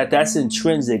 That's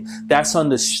intrinsic. That's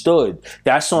understood.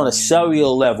 That's on a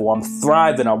cellular level. I'm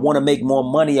thriving. I want to make more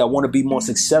money. I want to be more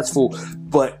successful.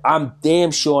 But I'm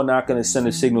damn sure not going to send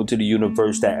a signal to the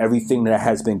universe that everything that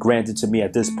has been granted to me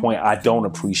at this point I don't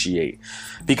appreciate.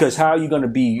 Because how are you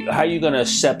going to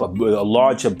accept a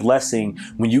larger blessing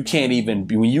when you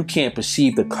can't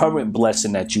perceive the current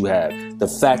blessing that you have, the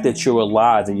fact that you're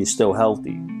alive and you're still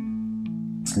healthy?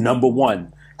 Number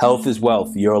one, health is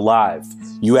wealth. You're alive.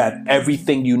 You have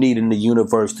everything you need in the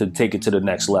universe to take it to the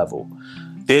next level.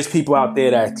 There's people out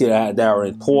there that are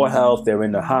in poor health. They're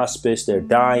in the hospice. They're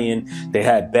dying. They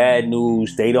had bad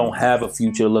news. They don't have a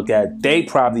future to look at. They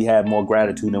probably have more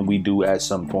gratitude than we do at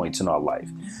some points in our life.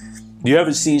 You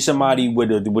ever see somebody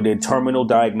with a terminal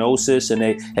diagnosis and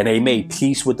they made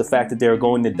peace with the fact that they're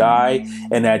going to die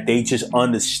and that they just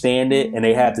understand it and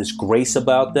they have this grace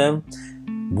about them?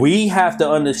 We have to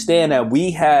understand that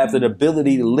we have the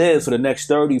ability to live for the next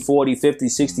 30, 40, 50,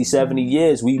 60, 70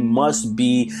 years. We must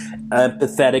be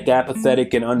empathetic,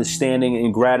 apathetic, and understanding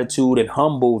and gratitude and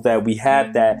humble that we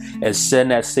have that and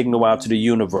send that signal out to the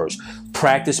universe.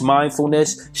 Practice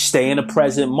mindfulness. Stay in the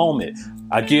present moment.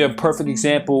 I give a perfect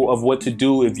example of what to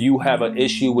do if you have an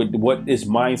issue with what is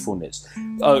mindfulness.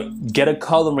 Get a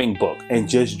coloring book and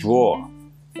just draw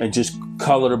and just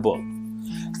color the book.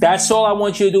 That's all I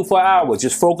want you to do for an hour.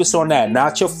 Just focus on that.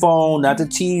 Not your phone, not the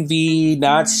TV,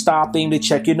 not stopping to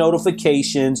check your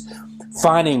notifications.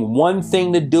 Finding one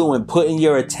thing to do and putting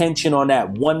your attention on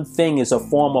that one thing is a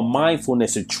form of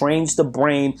mindfulness. It trains the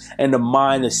brain and the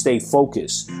mind to stay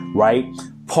focused, right?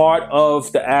 Part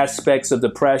of the aspects of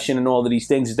depression and all of these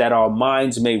things is that our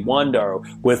minds may wander.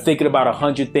 We're thinking about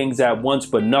 100 things at once,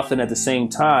 but nothing at the same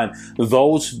time.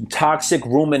 Those toxic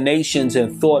ruminations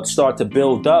and thoughts start to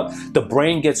build up. The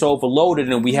brain gets overloaded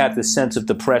and we have this sense of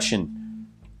depression.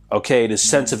 Okay, this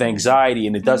sense of anxiety,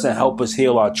 and it doesn't help us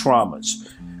heal our traumas.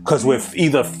 Because we're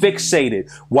either fixated.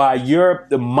 While you're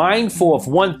mindful of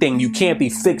one thing, you can't be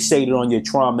fixated on your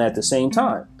trauma at the same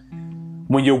time.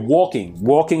 When you're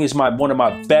walking is one of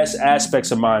my best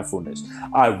aspects of mindfulness.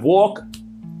 I walk,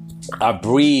 I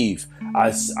breathe,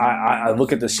 I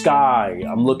look at the sky.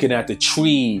 I'm looking at the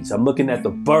trees. I'm looking at the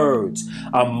birds.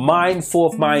 I'm mindful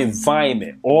of my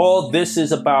environment. All this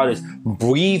is about is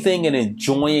breathing and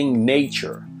enjoying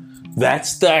nature.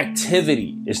 That's the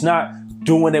activity. It's not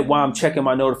doing it while I'm checking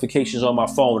my notifications on my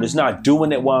phone. It's not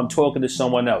doing it while I'm talking to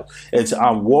someone else. It's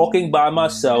I'm walking by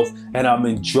myself and I'm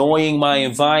enjoying my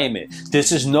environment.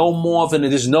 This is no more than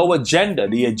there's no agenda.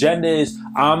 The agenda is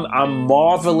I'm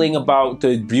marveling about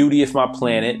the beauty of my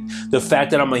planet, the fact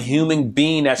that I'm a human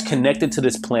being that's connected to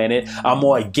this planet. I'm an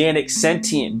organic,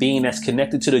 sentient being that's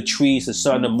connected to the trees, the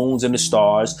sun, the moons, and the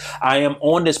stars. I am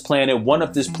on this planet, one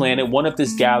of this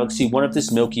galaxy, one of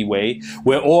this Milky Way.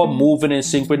 We're all moving in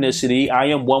synchronicity. I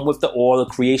am one with the all, the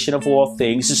creation of all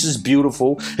things. This is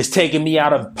beautiful. It's taking me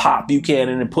out of Pop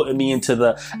Buchanan and putting me into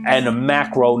the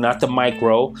macro, not the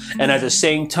micro. And at the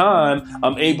same time,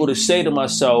 I'm able to say to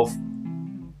myself,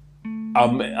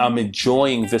 I'm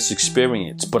enjoying this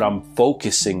experience, but I'm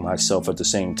focusing myself at the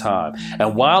same time.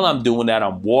 And while I'm doing that,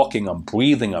 I'm walking, I'm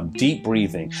breathing, I'm deep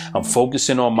breathing. I'm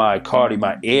focusing on my cardio,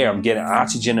 my air. I'm getting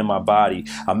oxygen in my body.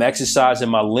 I'm exercising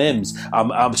my limbs.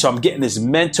 So I'm getting this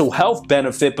mental health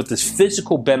benefit, but this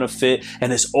physical benefit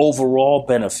and this overall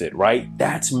benefit, right?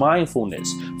 That's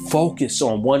mindfulness. Focus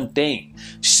on one thing.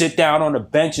 Sit down on a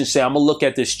bench and say, I'm going to look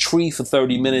at this tree for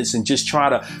 30 minutes and just try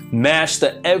to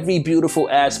master every beautiful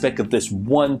aspect of this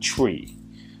one tree,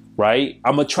 right?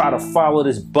 I'm going to try to follow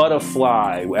this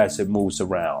butterfly as it moves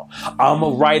around. I'm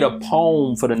going to write a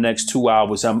poem for the next 2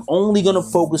 hours. I'm only going to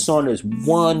focus on this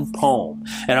one poem.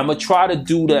 And I'm going to try to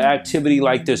do the activity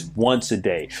like this once a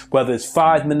day, whether it's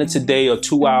 5 minutes a day or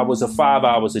 2 hours or 5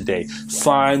 hours a day.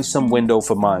 Find some window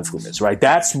for mindfulness, right?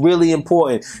 That's really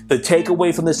important. The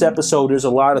takeaway from this episode, there's a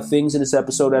lot of things in this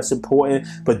episode that's important,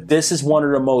 but this is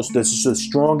this is the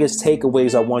strongest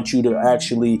takeaways I want you to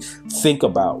actually think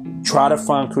about. Try to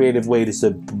find creative ways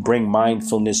to bring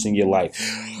mindfulness in your life.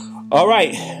 All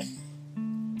right.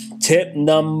 Tip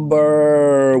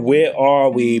number, where are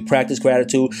we? Practice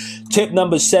gratitude. Tip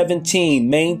number 17,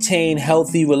 maintain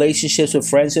healthy relationships with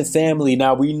friends and family.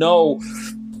 Now we know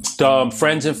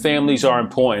friends and families are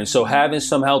important. So having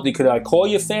some healthy, could I call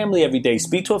your family every day?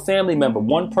 Speak to a family member,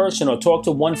 one person, or talk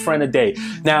to one friend a day.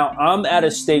 Now, I'm at a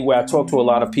state where I talk to a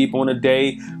lot of people in a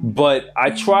day, but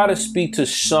I try to speak to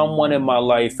someone in my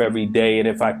life every day. And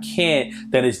if I can't,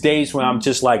 then it's days where I'm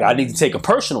just like, I need to take a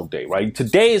personal day, right?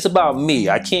 Today is about me.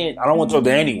 I don't want to talk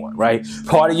to anyone, right?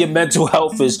 Part of your mental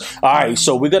health is, all right,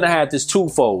 so we're going to have this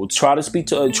twofold. Try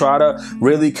to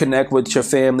really connect with your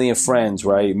family and friends,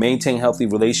 right? Maintain healthy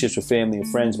relationships with family and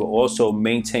friends, but also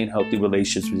maintain healthy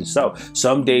relationships with yourself.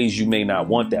 Some days you may not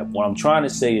want that. What I'm trying to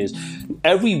say is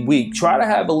every week, try to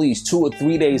have at least 2 or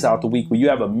 3 days out the week where you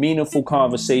have a meaningful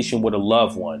conversation with a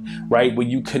loved one, right? Where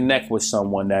you connect with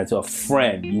someone that's a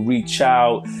friend, you reach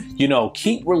out,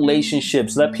 keep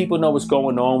relationships, let people know what's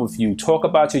going on with you, talk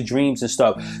about your dreams and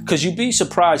stuff. Because you'd be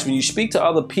surprised when you speak to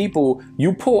other people,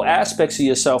 you pull aspects of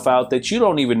yourself out that you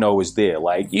don't even know is there.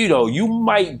 Like, you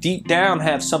might deep down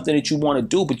have something that you want to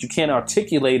do, but you can't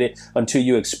articulate it until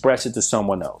you express it to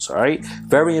someone else, all right?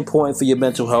 Very important for your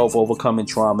mental health, overcoming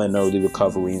trauma and early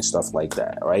recovery and stuff like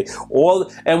that, all right?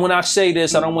 And when I say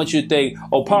this, I don't want you to think,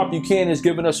 oh, Pop Buchanan is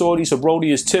giving us all these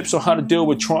erroneous tips on how to deal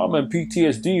with trauma and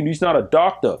PTSD, and he's not a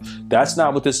doctor. That's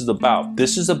not what this is about.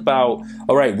 This is about,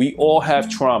 all right, we all have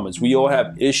traumas. We all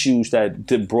have issues that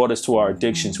brought us to our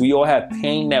addictions. We all have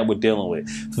pain that we're dealing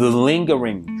with. The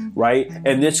lingering, right?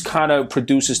 And this kind of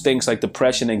produces things like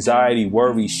depression, anxiety,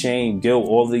 worry, shame, guilt,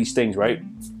 all these things, right?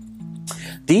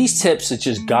 These tips are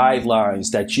just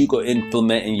guidelines that you can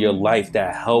implement in your life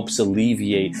that helps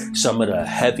alleviate some of the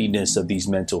heaviness of these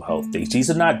mental health things. These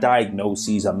are not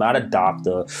diagnoses. I'm not a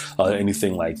doctor or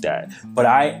anything like that. But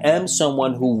I am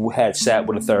someone who had sat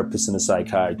with a therapist and a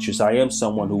psychiatrist. I am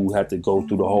someone who had to go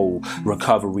through the whole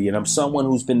recovery. And I'm someone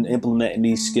who's been implementing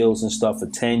these skills and stuff for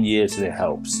 10 years, and it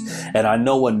helps. And I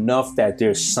know enough that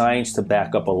there's science to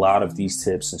back up a lot of these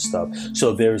tips and stuff.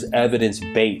 So there's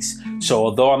evidence-based. So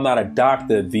although I'm not a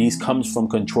doctor, these comes from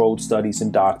controlled studies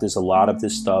and doctors, a lot of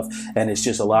this stuff. And it's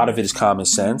just a lot of it is common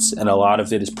sense and a lot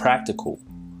of it is practical.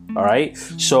 All right.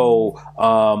 So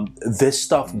this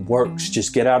stuff works.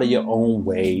 Just get out of your own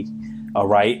way. All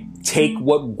right. Take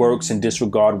what works and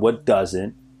disregard what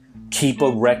doesn't. Keep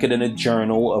a record and a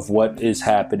journal of what is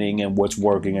happening and what's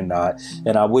working and not.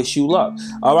 And I wish you luck.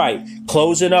 All right.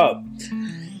 Closing up.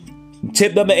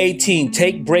 Tip number 18,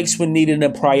 take breaks when needed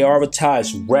and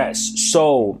prioritize rest.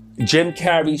 So Jim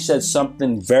Carrey said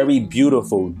something very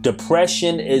beautiful.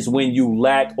 Depression is when you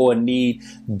lack or need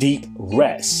deep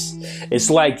rest. It's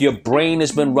like your brain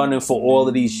has been running for all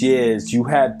of these years. You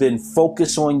have been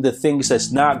focused on the things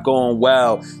that's not going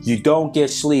well. You don't get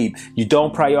sleep. You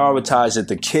don't prioritize it.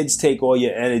 The kids take all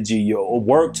your energy. Your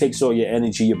work takes all your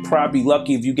energy. You're probably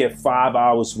lucky if you get 5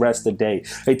 hours rest a day.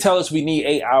 They tell us we need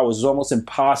 8 hours. It's almost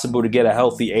impossible to get a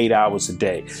healthy 8 hours a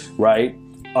day, right?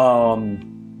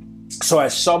 So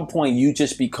at some point you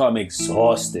just become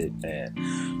exhausted,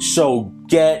 man. So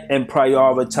get and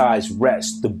prioritize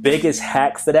rest. The biggest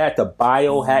hack for that, the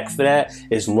biohack for that,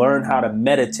 is learn how to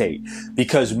meditate.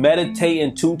 Because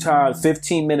meditating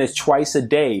 15 minutes twice a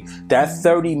day, that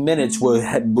 30 minutes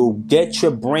will get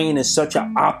your brain in such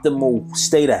an optimal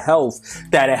state of health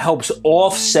that it helps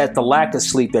offset the lack of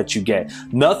sleep that you get.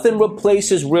 Nothing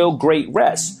replaces real great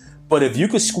rest. But if you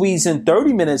could squeeze in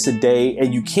 30 minutes a day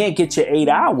and you can't get your 8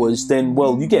 hours, then,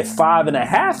 well, you get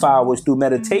 5.5 hours through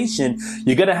meditation.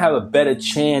 You're going to have a better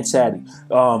chance at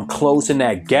closing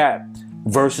that gap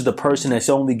versus the person that's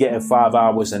only getting 5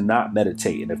 hours and not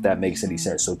meditating, if that makes any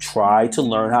sense. So try to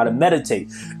learn how to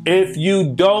meditate. If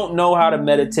you don't know how to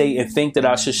meditate and think that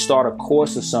I should start a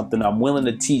course or something, I'm willing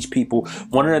to teach people.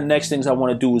 One of the next things I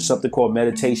want to do is something called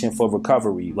meditation for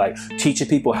recovery, like teaching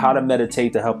people how to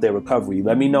meditate to help their recovery.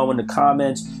 Let me know in the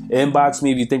comments, inbox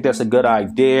me if you think that's a good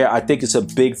idea. I think it's a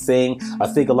big thing. I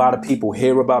think a lot of people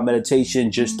hear about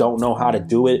meditation, just don't know how to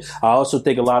do it. I also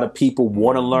think a lot of people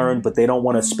want to learn, but they don't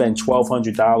want to spend $1,200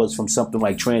 from something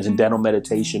like transcendental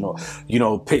meditation, or,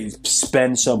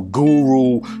 spend some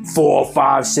guru $400,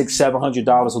 $500, $600,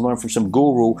 $700 to learn from some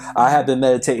guru. I have been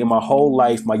meditating my whole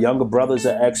life. My younger brother's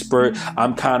an expert.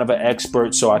 I'm kind of an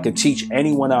expert, so I can teach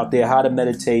anyone out there how to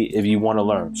meditate if you want to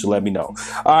learn. So let me know.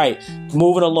 All right,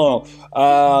 moving along.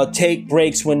 Take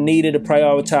breaks when needed to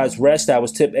prioritize rest. That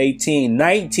was tip 18.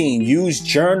 19, use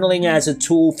journaling as a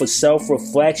tool for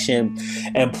self-reflection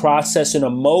and processing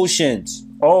emotions.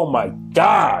 Oh my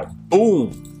God.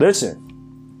 Boom. Listen,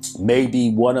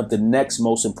 maybe one of the next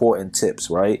most important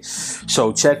tips, right?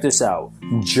 So check this out.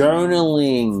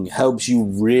 Journaling helps you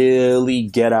really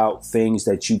get out things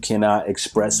that you cannot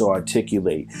express or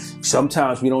articulate.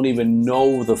 Sometimes we don't even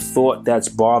know the thought that's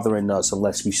bothering us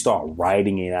unless we start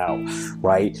writing it out,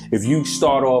 right? If you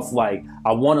start off like,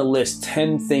 I want to list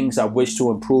 10 things I wish to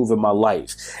improve in my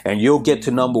life, and you'll get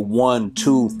to number 1,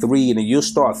 2, 3, and then you'll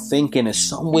start thinking, and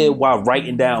somewhere while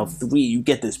writing down 3, you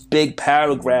get this big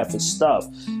paragraph of stuff.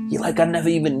 You're like, I never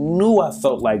even knew I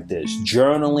felt like this.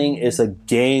 Journaling is a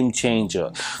game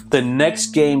changer. The next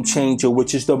game changer,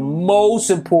 which is the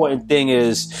most important thing,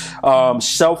 is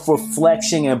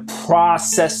self-reflection and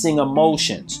processing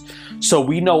emotions. So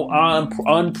we know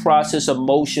unprocessed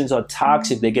emotions are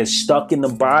toxic. They get stuck in the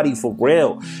body for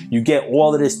real. You get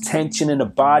all of this tension in the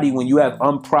body when you have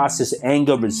unprocessed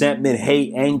anger, resentment,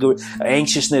 hate, anger,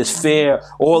 anxiousness, fear,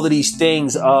 all of these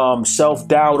things,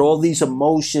 self-doubt, all these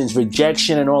emotions,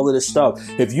 rejection, and all of this stuff.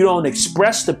 If you don't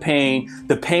express the pain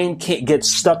can't get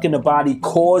stuck in the body,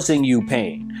 causing you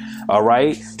pain. All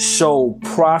right. So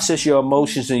process your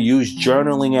emotions and use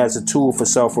journaling as a tool for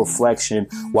self-reflection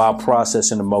while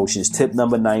processing emotions. Tip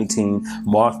number 19.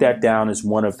 Mark that down as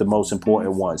one of the most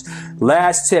important ones.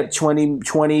 Last tip,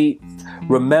 20.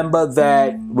 Remember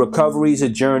that recovery is a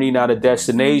journey, not a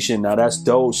destination. Now that's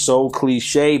so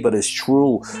cliche, but it's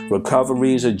true.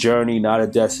 Recovery is a journey, not a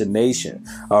destination.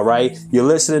 All right. You're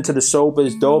listening to the Sober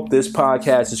is Dope. This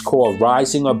podcast is called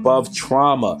Rising Above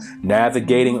Trauma,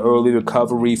 Navigating Early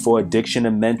Recovery for Addiction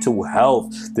and Mental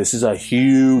Health. This is a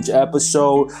huge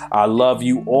episode. I love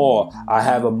you all. I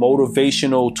have a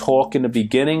motivational talk in the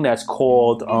beginning that's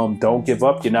called Don't Give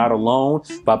Up, You're Not Alone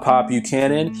by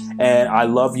Buchanan. And I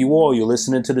love you all. You're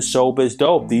listening to the Sober is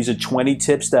Dope. These are 20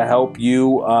 tips to help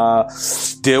you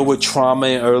deal with trauma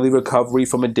and early recovery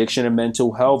from addiction and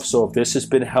mental health. So if this has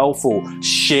been helpful,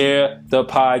 share the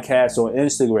podcast on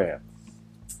Instagram.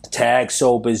 Tag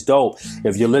Sober is Dope.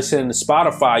 If you're listening to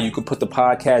Spotify, you can put the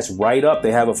podcast right up.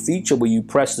 They have a feature where you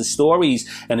press the stories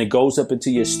and it goes up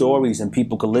into your stories and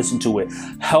people can listen to it.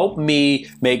 Help me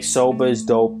make Sober is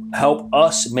Dope. Help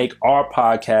us make our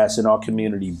podcast and our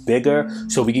community bigger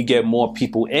so we can get more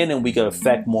people in and we can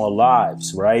affect more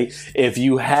lives, right? If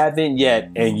you haven't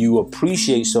yet and you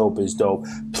appreciate Sober is Dope,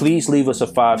 please leave us a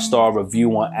 5-star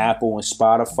review on Apple and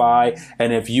Spotify.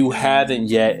 And if you haven't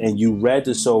yet and you read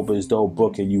the Sober is Dope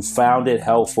book and you found it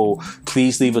helpful,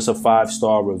 please leave us a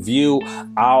 5-star review.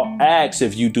 I'll ask,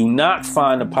 if you do not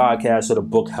find the podcast or the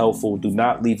book helpful, do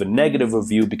not leave a negative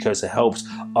review because it hurts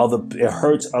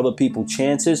other people's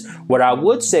chances. business. What I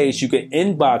would say is you can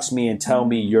inbox me and tell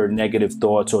me your negative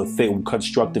thoughts or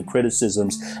constructive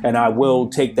criticisms, and I will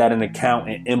take that into account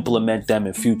and implement them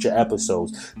in future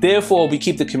episodes. Therefore, we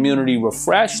keep the community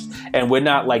refreshed, and we're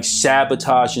not like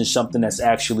sabotaging something that's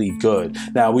actually good.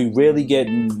 Now, we rarely get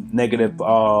negative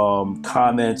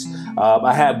comments.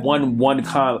 I had one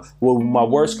comment. Well, my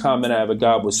worst comment I ever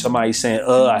got was somebody saying,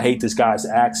 I hate this guy's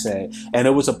accent. And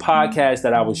it was a podcast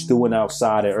that I was doing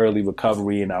outside of early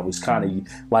recovery, and I was kind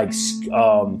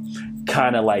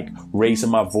of like raising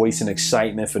my voice in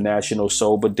excitement for National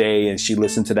Sober Day, and she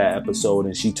listened to that episode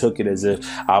and she took it as if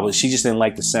she just didn't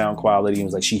like the sound quality and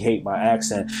was like, she hate my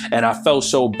accent. And I felt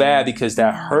so bad because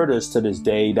that hurt us to this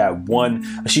day.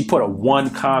 She put a 1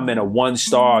 comment, a 1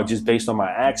 star just based on my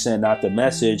accent, not the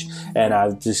message. And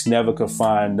I just never could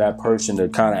find that person to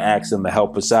kind of ask them to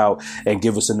help us out and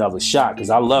give us another shot, because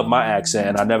I love my accent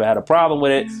and I never had a problem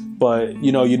with it. But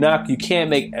you can't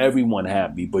make everyone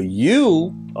happy. But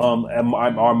you are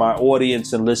my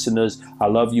audience and listeners. I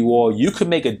love you all. You can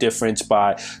make a difference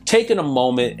by taking a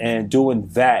moment and doing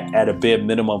that at a bare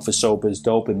minimum for Sober is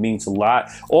Dope. It means a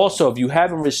lot. Also, if you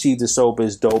haven't received the Sober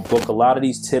is Dope book, a lot of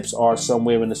these tips are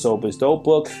somewhere in the Sober is Dope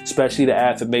book, especially the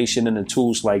affirmation and the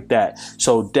tools like that.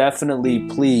 So definitely,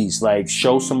 please,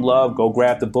 show some love. Go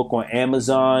grab the book on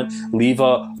Amazon. Leave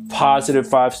a positive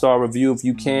 5-star review if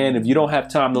you can. If you don't have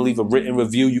time to leave a written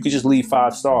review, you can just leave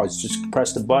 5 stars. Just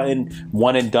press the button,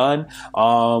 1 and done.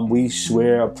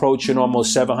 We're approaching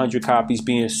almost 700 copies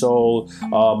being sold.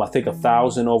 I think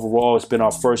 1,000 overall. It's been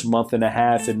our first month and a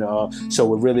half, and so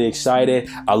we're really excited.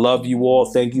 I love you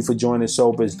all. Thank you for joining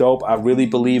Sober is Dope. I really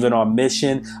believe in our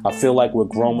mission. I feel like we're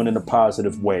growing in a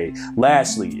positive way.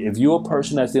 Lastly, if you're a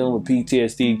person that's dealing with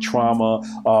PTSD,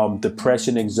 trauma,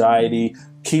 depression, anxiety,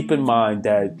 keep in mind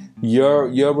that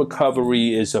your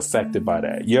recovery is affected by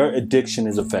that. Your addiction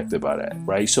is affected by that,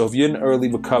 right? So if you're in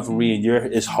early recovery and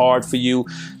it's hard for you,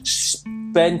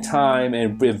 spend time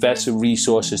and invest in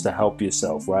resources to help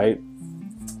yourself, right?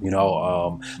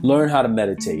 Learn how to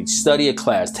meditate, study a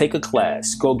class, take a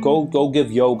class, go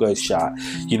give yoga a shot,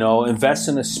 invest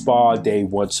in a spa day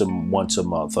once a month,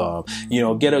 get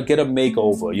a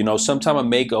makeover, sometime a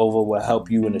makeover will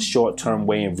help you in a short-term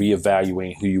way in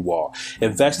reevaluating who you are.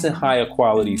 Invest in higher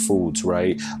quality foods,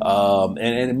 right?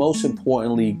 And most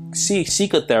importantly,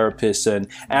 seek a therapist and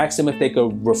ask them if they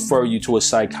could refer you to a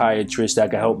psychiatrist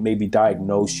that can help maybe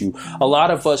diagnose you. A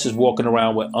lot of us is walking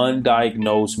around with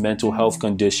undiagnosed mental health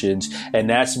conditions, and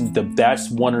that's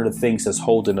one of the things that's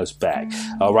holding us back.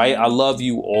 All right, I love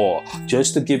you all.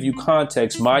 Just to give you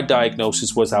context, my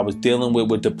diagnosis was I was dealing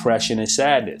with depression and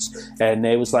sadness, and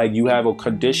they was like, you have a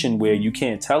condition where you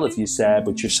can't tell if you're sad,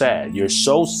 but you're sad. You're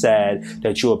so sad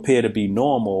that you appear to be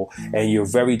normal, and you're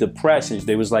very depressed. And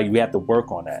they was like, we have to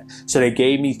work on that. So they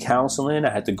gave me counseling. I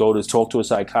had to go to talk to a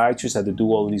psychiatrist. I had to do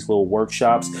all of these little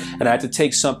workshops, and I had to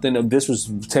take something. This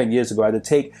was 10 years ago. I had to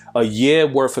take a year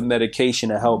worth of medication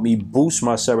to help me boost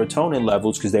my serotonin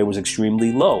levels because they was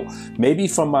extremely low. Maybe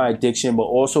from my addiction, but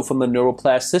also from the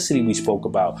neuroplasticity we spoke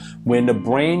about. When the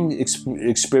brain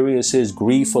experiences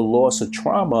grief or loss or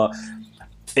trauma,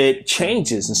 it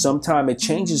changes, and sometimes it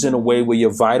changes in a way where your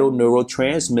vital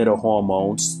neurotransmitter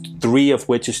hormones, 3 of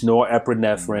which is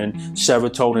norepinephrine,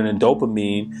 serotonin, and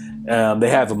dopamine, they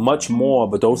have much more,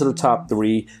 but those are the top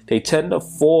 3. They tend to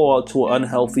fall to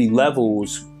unhealthy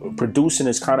levels, producing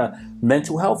this kind of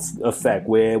mental health effect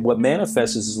where what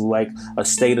manifests is like a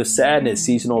state of sadness,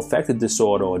 seasonal affective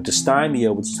disorder, or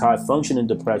dysthymia, which is high functioning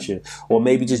depression, or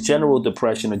maybe just general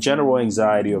depression or general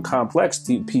anxiety, or complex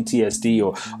PTSD,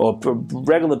 or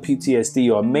regular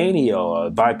PTSD, or mania, or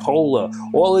bipolar.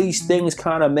 All of these things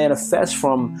kind of manifest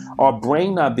from our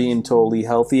brain not being totally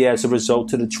healthy as a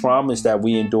result of the traumas that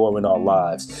we endure in our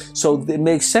lives. So it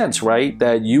makes sense, right?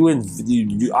 That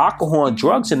alcohol and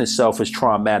drugs in itself is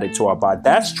traumatic to our body.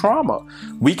 That's trauma.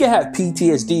 We can have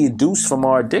PTSD induced from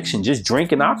our addiction. Just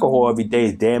drinking alcohol every day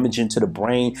is damaging to the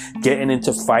brain, getting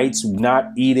into fights, not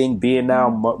eating, being now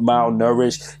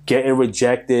malnourished, getting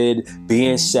rejected,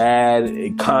 being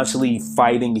sad, constantly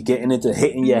fighting, getting into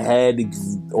hitting your head,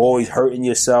 always hurting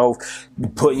yourself,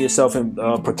 putting yourself in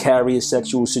precarious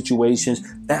sexual situations.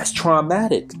 That's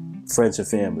traumatic, friends and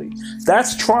family.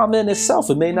 That's trauma in itself.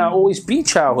 It may not always be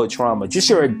childhood trauma. Just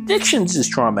your addictions is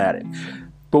traumatic.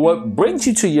 But what brings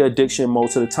you to your addiction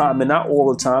most of the time, and not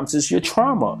all the times, is your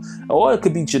trauma. Or it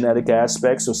could be genetic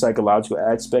aspects or psychological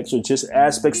aspects or just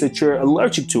aspects that you're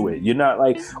allergic to it. You're not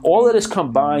like, all of this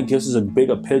combined gives us a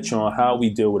bigger picture on how we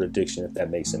deal with addiction, if that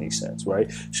makes any sense,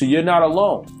 right? So you're not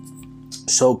alone.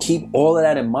 So keep all of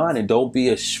that in mind and don't be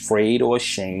afraid or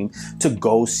ashamed to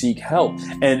go seek help.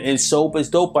 And in Sober is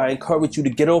Dope, I encourage you to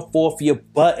get off your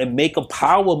butt and make a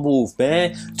power move,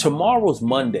 man. Tomorrow's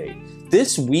Monday.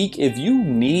 This week, if you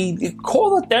need,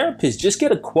 call a therapist. Just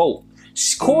get a quote.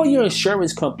 Call your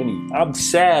insurance company. I'm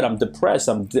sad. I'm depressed.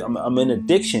 I'm in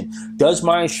addiction. Does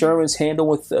my insurance handle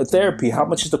with therapy? How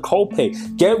much is the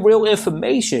copay? Get real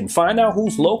information. Find out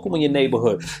who's local in your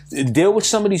neighborhood. Deal with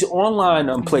some of these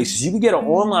online places. You can get an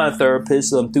online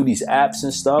therapist through these apps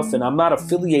and stuff. And I'm not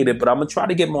affiliated, but I'm going to try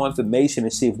to get more information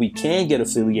and see if we can get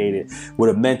affiliated with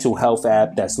a mental health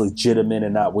app that's legitimate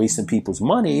and not wasting people's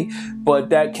money, but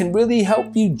that can really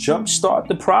help you jumpstart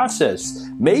the process.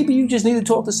 Maybe you just need to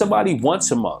talk to somebody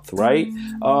once a month, right?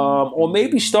 Or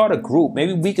maybe start a group.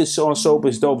 Maybe we could, on Sober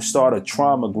is Dope, start a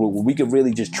trauma group where we could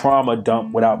really just trauma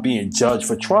dump without being judged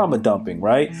for trauma dumping,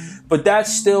 right? But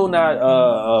that's still not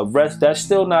a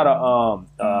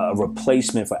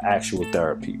replacement for actual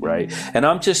therapy, right? And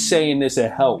I'm just saying this to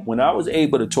help. When I was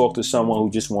able to talk to someone who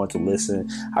just wanted to listen,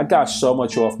 I got so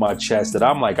much off my chest that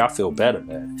I'm like, I feel better,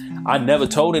 man. I never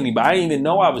told anybody. I didn't even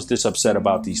know I was this upset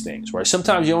about these things, right?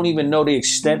 Sometimes you don't even know the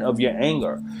extent of your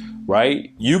anger.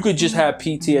 Right? You could just have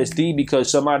PTSD because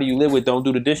somebody you live with don't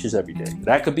do the dishes every day.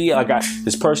 That could be like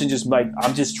this person just like,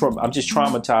 I'm just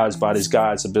traumatized by this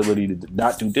guy's ability to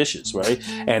not do dishes, right?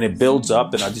 And it builds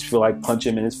up and I just feel like punch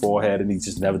him in his forehead and he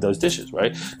just never does dishes,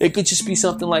 right? It could just be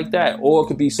something like that, or it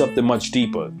could be something much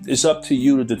deeper. It's up to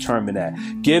you to determine that.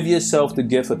 Give yourself the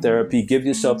gift of therapy, give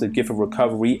yourself the gift of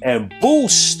recovery, and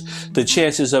boost the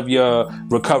chances of your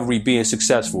recovery being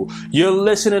successful. You're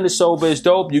listening to Sober is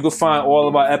Dope. You can find all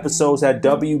of our episodes at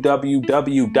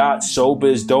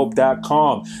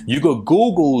www.soberisdope.com. You could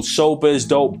Google Sober is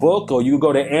Dope book, or you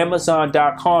go to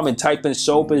Amazon.com and type in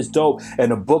Sober is Dope,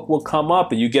 and the book will come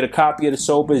up, and you get a copy of the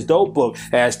Sober is Dope book.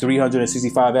 It has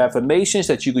 365 affirmations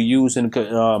that you could use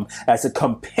as a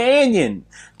companion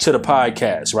to the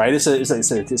podcast, right? It's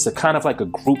a kind of like a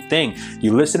group thing.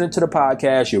 You listening to the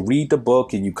podcast, you read the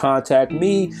book, and you contact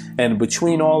me, and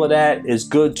between all of that is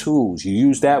good tools. You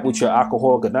use that with your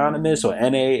Alcoholics Anonymous or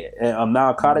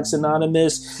Narcotics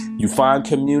Anonymous. You find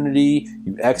community,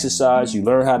 you exercise, you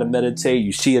learn how to meditate,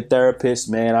 you see a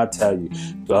therapist. Man, I tell you,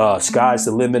 sky's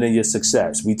the limit of your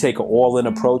success. We take an all-in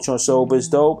approach on Sober is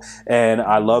Dope, and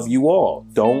I love you all.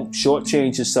 Don't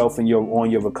shortchange yourself on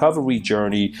your recovery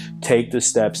journey. Take the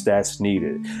steps that's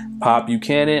needed. Pop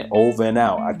Buchanan, over and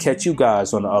out. I catch you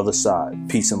guys on the other side.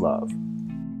 Peace and love.